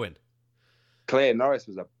good throw-in. Clayton Norris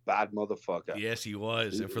was a bad motherfucker. Yes, he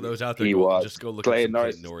was. And for those out there, just go look Clayton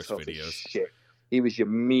at some Clayton Norris videos. Shit. He was your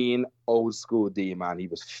mean, old-school D-man. He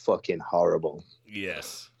was fucking horrible.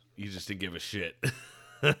 Yes. You just didn't give a shit.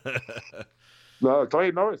 No,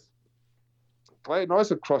 Clayton Norris. Clayton Norris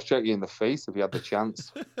would cross-check you in the face if he had the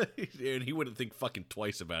chance. And he wouldn't think fucking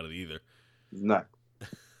twice about it either. No.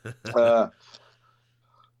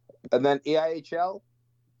 And then EIHL,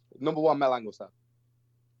 number 1, Mel Angelstad.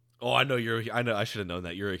 Oh, I know I should have known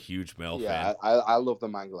that. You're a huge Mel fan. Yeah, I love the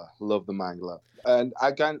Mangler. Love the Mangler. And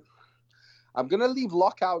I'm going to leave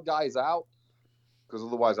lockout guys out because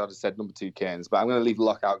otherwise I'd have said number 2, Cairns. But I'm going to leave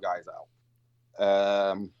lockout guys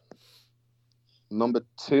out. Number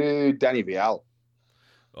 2, Danny Vial.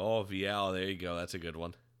 Oh, Vial. There you go. That's a good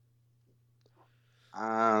one.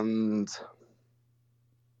 And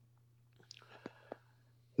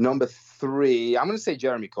number 3, I'm going to say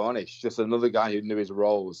Jeremy Cornish, just another guy who knew his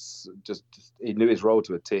roles. He knew his role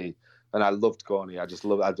to a T, and I loved Corny. I just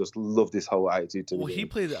loved this whole attitude to the game. He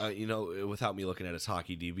played, without me looking at his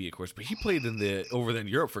hockey DB, of course, but he played over in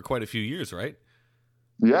Europe for quite a few years, right?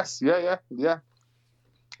 Yes, yeah.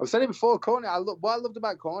 I've said it before. Corny. What I loved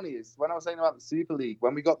about Corny is when I was saying about the Super League,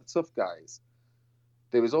 when we got the tough guys,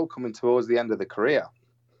 they was all coming towards the end of the career.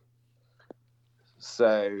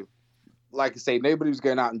 So, like I say, nobody was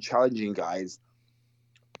going out and challenging guys.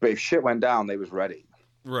 But if shit went down, they was ready.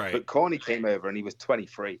 Right. But Corny came over and he was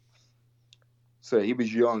 23. So he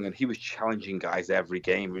was young and he was challenging guys every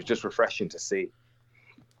game. It was just refreshing to see.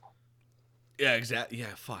 Yeah, exactly.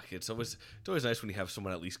 Yeah, fuck. It's always nice when you have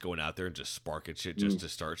someone at least going out there and just sparking shit just to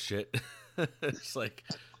start shit. It's like,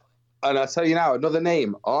 and I'll tell you now, another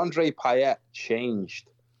name, Andre Payet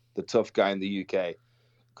changed the tough guy in the UK,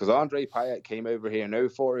 because Andre Payet came over here in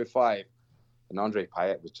 04-05, and Andre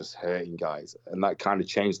Payet was just hurting guys, and that kind of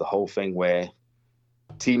changed the whole thing where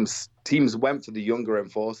teams went for the younger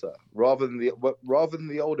enforcer rather than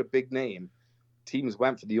the older big name. Teams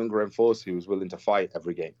went for the younger enforcer who was willing to fight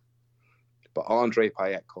every game. But Andre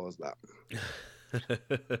Payet caused that.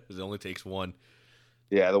 It only takes one.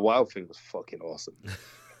 Yeah, the Wild thing was fucking awesome.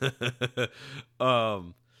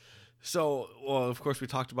 So, well, of course, we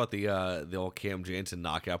talked about the old Cam Jansen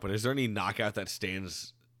knockout, but is there any knockout that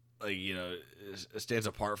stands, like, you know, stands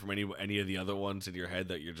apart from any of the other ones in your head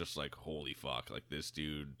that you're just like, holy fuck, like this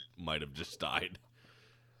dude might have just died?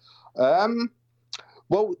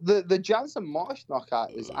 Well, the Jansen Marsh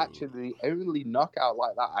knockout is actually the only knockout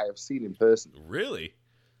like that I have seen in person. Really?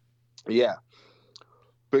 Yeah.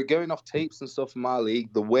 But going off tapes and stuff in my league,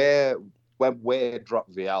 when Ware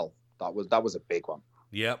dropped Vial, that was a big one.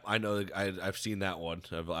 Yep, I know. I've seen that one.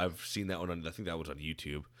 I've seen that one. I think that was on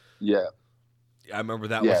YouTube. Yeah. I remember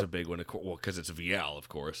that was a big one. Well, because it's Vial, of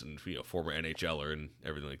course, and former NHLer and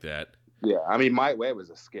everything like that. Yeah, I mean, Mike Ware was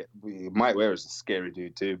a scary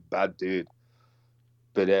dude too, bad dude.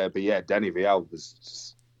 But yeah, Denny Vial was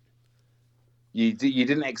just... You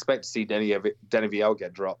didn't expect to see Denny Vial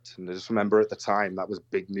get dropped, and I just remember at the time that was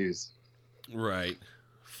big news. Right.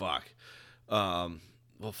 Fuck. Well,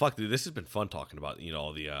 fuck, dude. This has been fun talking about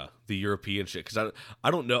all the European shit, because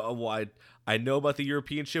I don't know why I know about the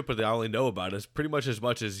European shit, but I only know about it as pretty much as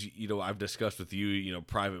I've discussed with you,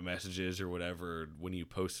 private messages or whatever when you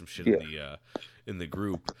post some shit in the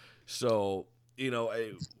group. So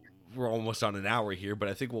we're almost on an hour here, but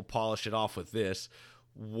I think we'll polish it off with this.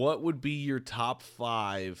 What would be your top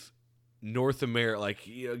 5 North America, like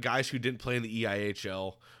guys who didn't play in the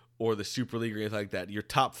EIHL or the Super League or anything like that? Your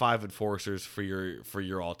top 5 enforcers for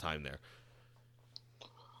your all time there.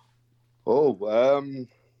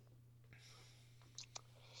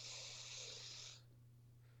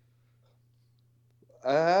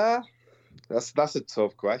 That's a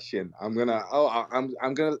tough question. I'm gonna.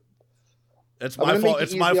 It's my fault.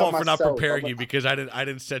 It's my fault for not preparing you, because I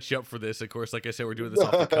didn't set you up for this. Of course, like I said, we're doing this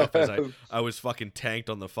off the cuff as I was fucking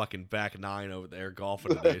tanked on the fucking back 9 over there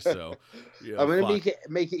golfing today. So I'm gonna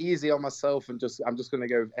make it easy on myself, and I'm just gonna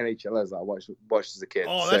go with NHLers that I watched as a kid.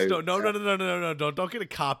 Oh, that's no. Don't get a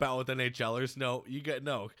cop out with NHLers. No,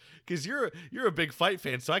 because you're a big fight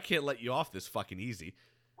fan, so I can't let you off this fucking easy.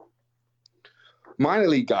 Minor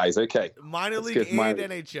league guys, okay. Minor league and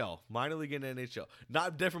NHL. Minor league and NHL.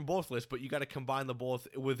 Not different both lists, but you got to combine the both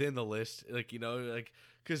within the list.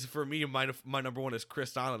 Because for me, my number 1 is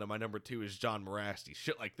Chris Island, and my number 2 is John Morasti.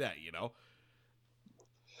 Shit like that,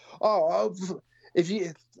 Oh,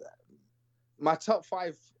 my top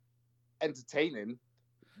 5 entertaining.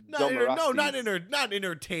 Not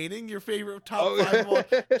entertaining. Your favorite top 5 one.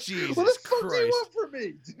 Jesus what the fuck Christ. do you want from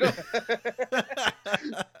me?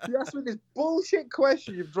 You asked me this bullshit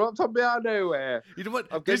question you've dropped on me out of nowhere. You know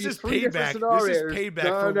what? This is payback. This is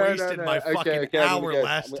payback for wasting my fucking hour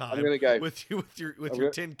last time. I'm gonna go with your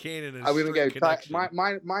tin cannon and I'm gonna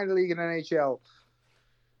go minor league and NHL.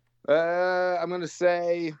 I'm gonna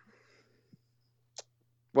say,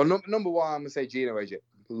 well, number 1, I'm gonna say Gino Agent.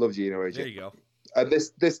 Love Gino Agent. There you go.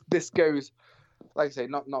 This goes, like I say,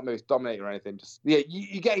 not most dominating or anything. Just you're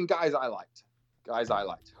getting guys I liked. So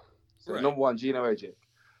right. Number 1, Gino Agent.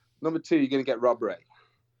 Number 2, you're gonna get Rob Ray.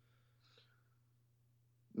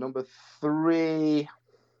 Number 3,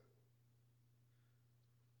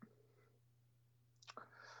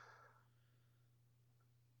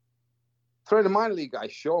 throw the minor league guy,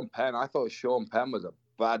 Sean Penn. I thought Sean Penn was a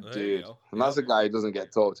bad dude, and that's a guy who doesn't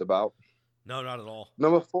get talked about. No, not at all.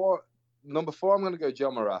 Number 4, I'm going to go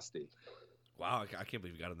John Morasti. Wow, I can't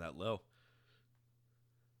believe you got him that low.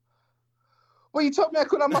 Well, you told me I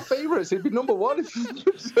couldn't have my favorites. It'd be number 1.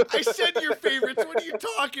 I said your favorites. What are you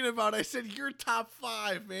talking about? I said your top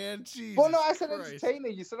 5, man. Jesus well, no, I said Christ.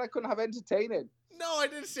 entertaining. You said I couldn't have entertaining. No, I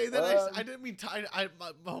didn't say that. I didn't mean.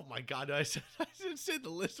 Oh my God! I didn't say the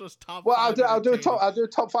list was top. Well, 5 I'll do a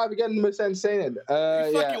top 5 again. Most entertaining.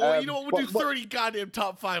 Well, you know what? We'll do 30 goddamn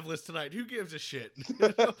top 5 lists tonight. Who gives a shit?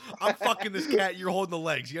 I'm fucking this cat. You're holding the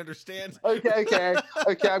legs. You understand? Okay.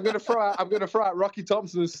 I'm gonna throw out Rocky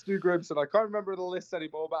Thompson and Stu Grimson. I can't remember the list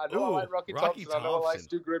anymore, but I know I like Rocky Thompson. I know I like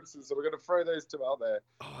Stu Grimson. So we're gonna throw those 2 out there.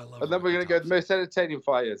 Oh, I love. And then we're gonna go the most entertaining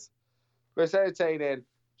fighters. Most entertaining,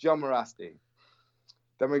 John Morasti.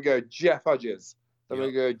 Then we go Jeff Hodges. Then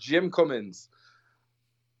we go Jim Cummins.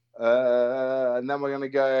 And then we're going to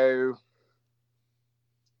go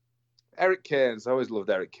Eric Cairns. I always loved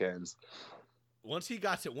Eric Cairns. Once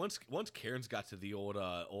Cairns got to the old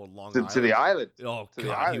Long to the island. Oh to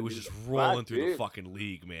god, he was just rolling through the fucking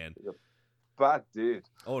league, man. Bad dude.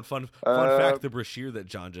 Oh, and fun fact: the Brashear that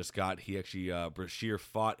John just got, he actually Brashear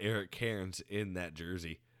fought Eric Cairns in that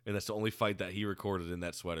jersey, and that's the only fight that he recorded in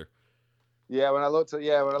that sweater. Yeah, when I looked at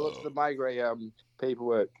the Migrate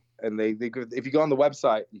paperwork, and they if you go on the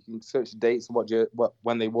website, you can search the dates and what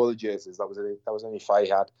when they wore the jerseys. That was any fight he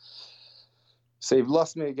had. So you've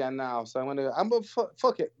lost me again now. So I'm gonna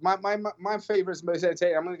fuck it. My favorite is most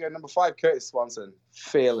entertaining. I'm gonna go number 5, Curtis Swanson.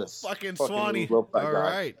 Fearless. Fucking Swanee. All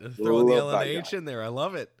right, throwing the LNH in there. I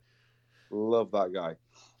love it. Love that guy.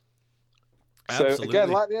 Absolutely. So again,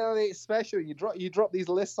 like the LNH special, you drop these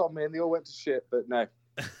lists on me and they all went to shit. But no,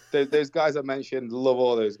 those guys I mentioned, love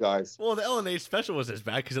all those guys. Well, the LNH special was as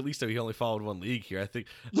bad because at least he only followed one league here. I think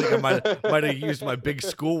I might have used my big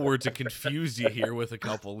school word to confuse you here with a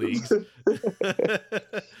couple leagues.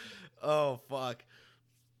 Oh fuck.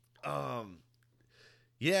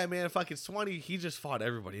 Yeah, man, fucking Swanee, he just fought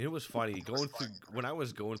everybody. And it was funny when I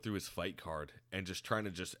was going through his fight card and just trying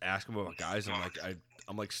to just ask him about guys.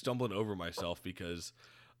 I'm like stumbling over myself because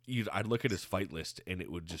I'd look at his fight list and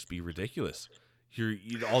it would just be ridiculous.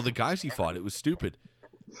 All the guys he fought, it was stupid.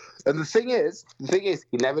 And the thing is,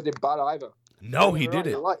 he never did bad either. No, he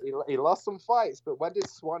didn't. He lost some fights, but when did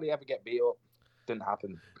Swanee ever get beat up? Didn't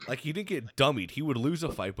happen. Like, he didn't get dummied. He would lose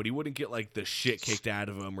a fight, but he wouldn't get like the shit kicked out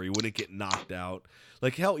of him, or he wouldn't get knocked out.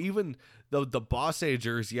 Like, hell, even the Bosse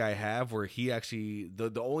jersey I have, where he actually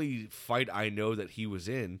the only fight I know that he was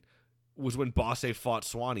in was when Bosse fought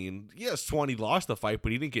Swanee, and yeah, Swanee lost the fight,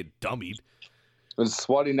 but he didn't get dummied. And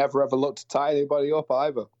Swanee never ever looked to tie anybody up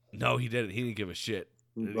either. No, he didn't. He didn't give a shit.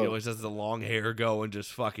 He always has the long hair go and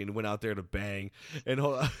just fucking went out there to bang. And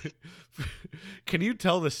can you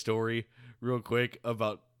tell the story real quick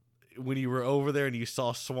about when you were over there and you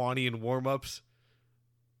saw Swanee in warm-ups?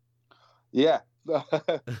 Yeah. Yeah,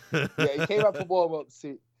 he came out for warm-ups.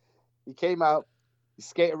 He came out, he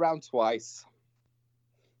skated around twice.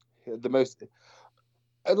 The most...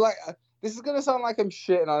 Like... This is going to sound like I'm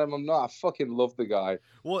shitting on him. I'm not. I fucking love the guy.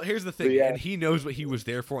 Well, here's the thing. Yeah. And he knows what he was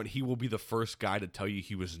there for, and he will be the first guy to tell you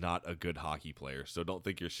he was not a good hockey player. So don't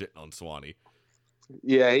think you're shitting on Swanee.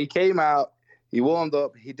 Yeah, he came out. He warmed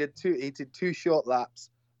up. He did two short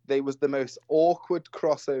laps. They was the most awkward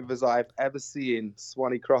crossovers I've ever seen.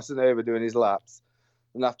 Swanee crossing over doing his laps.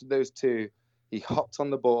 And after those two, he hopped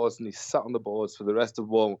on the boards and he sat on the boards for the rest of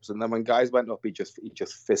warm-ups. And then when guys went up, he just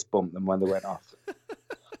fist bumped them when they went off.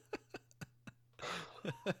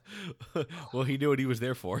 Well, he knew what he was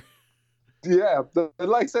there for. Yeah,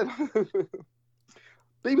 like I said,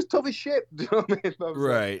 he was tough as shit. Do you know what I mean?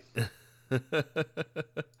 Right.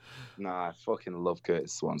 Nah, I fucking love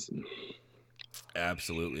Curtis Swanson.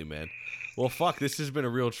 Absolutely, man. Well, fuck, this has been a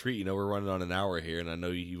real treat. You know, we're running on an hour here, and I know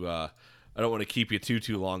you. I don't want to keep you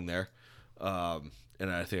too long there. And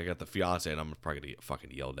I think I got the fiance, and I'm probably gonna get fucking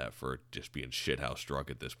yelled at for just being shithouse drunk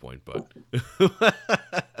at this point, but.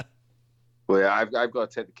 Well, yeah, I've got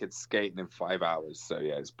to take the kids skating in 5 hours, so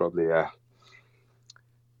yeah, it's probably I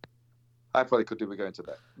probably could do with going to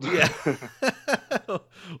that. Yeah.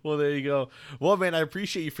 Well, there you go. Well, man, I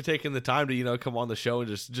appreciate you for taking the time to come on the show and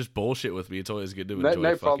just bullshit with me. It's always good to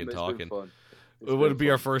enjoy fucking talking. It wouldn't be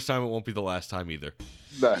our first time. It won't be the last time either.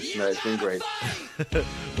 No, it's been great.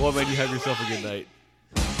 Well, man, you have yourself a good night.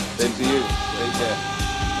 Same to you. Take care.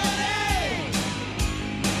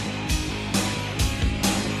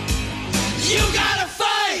 You got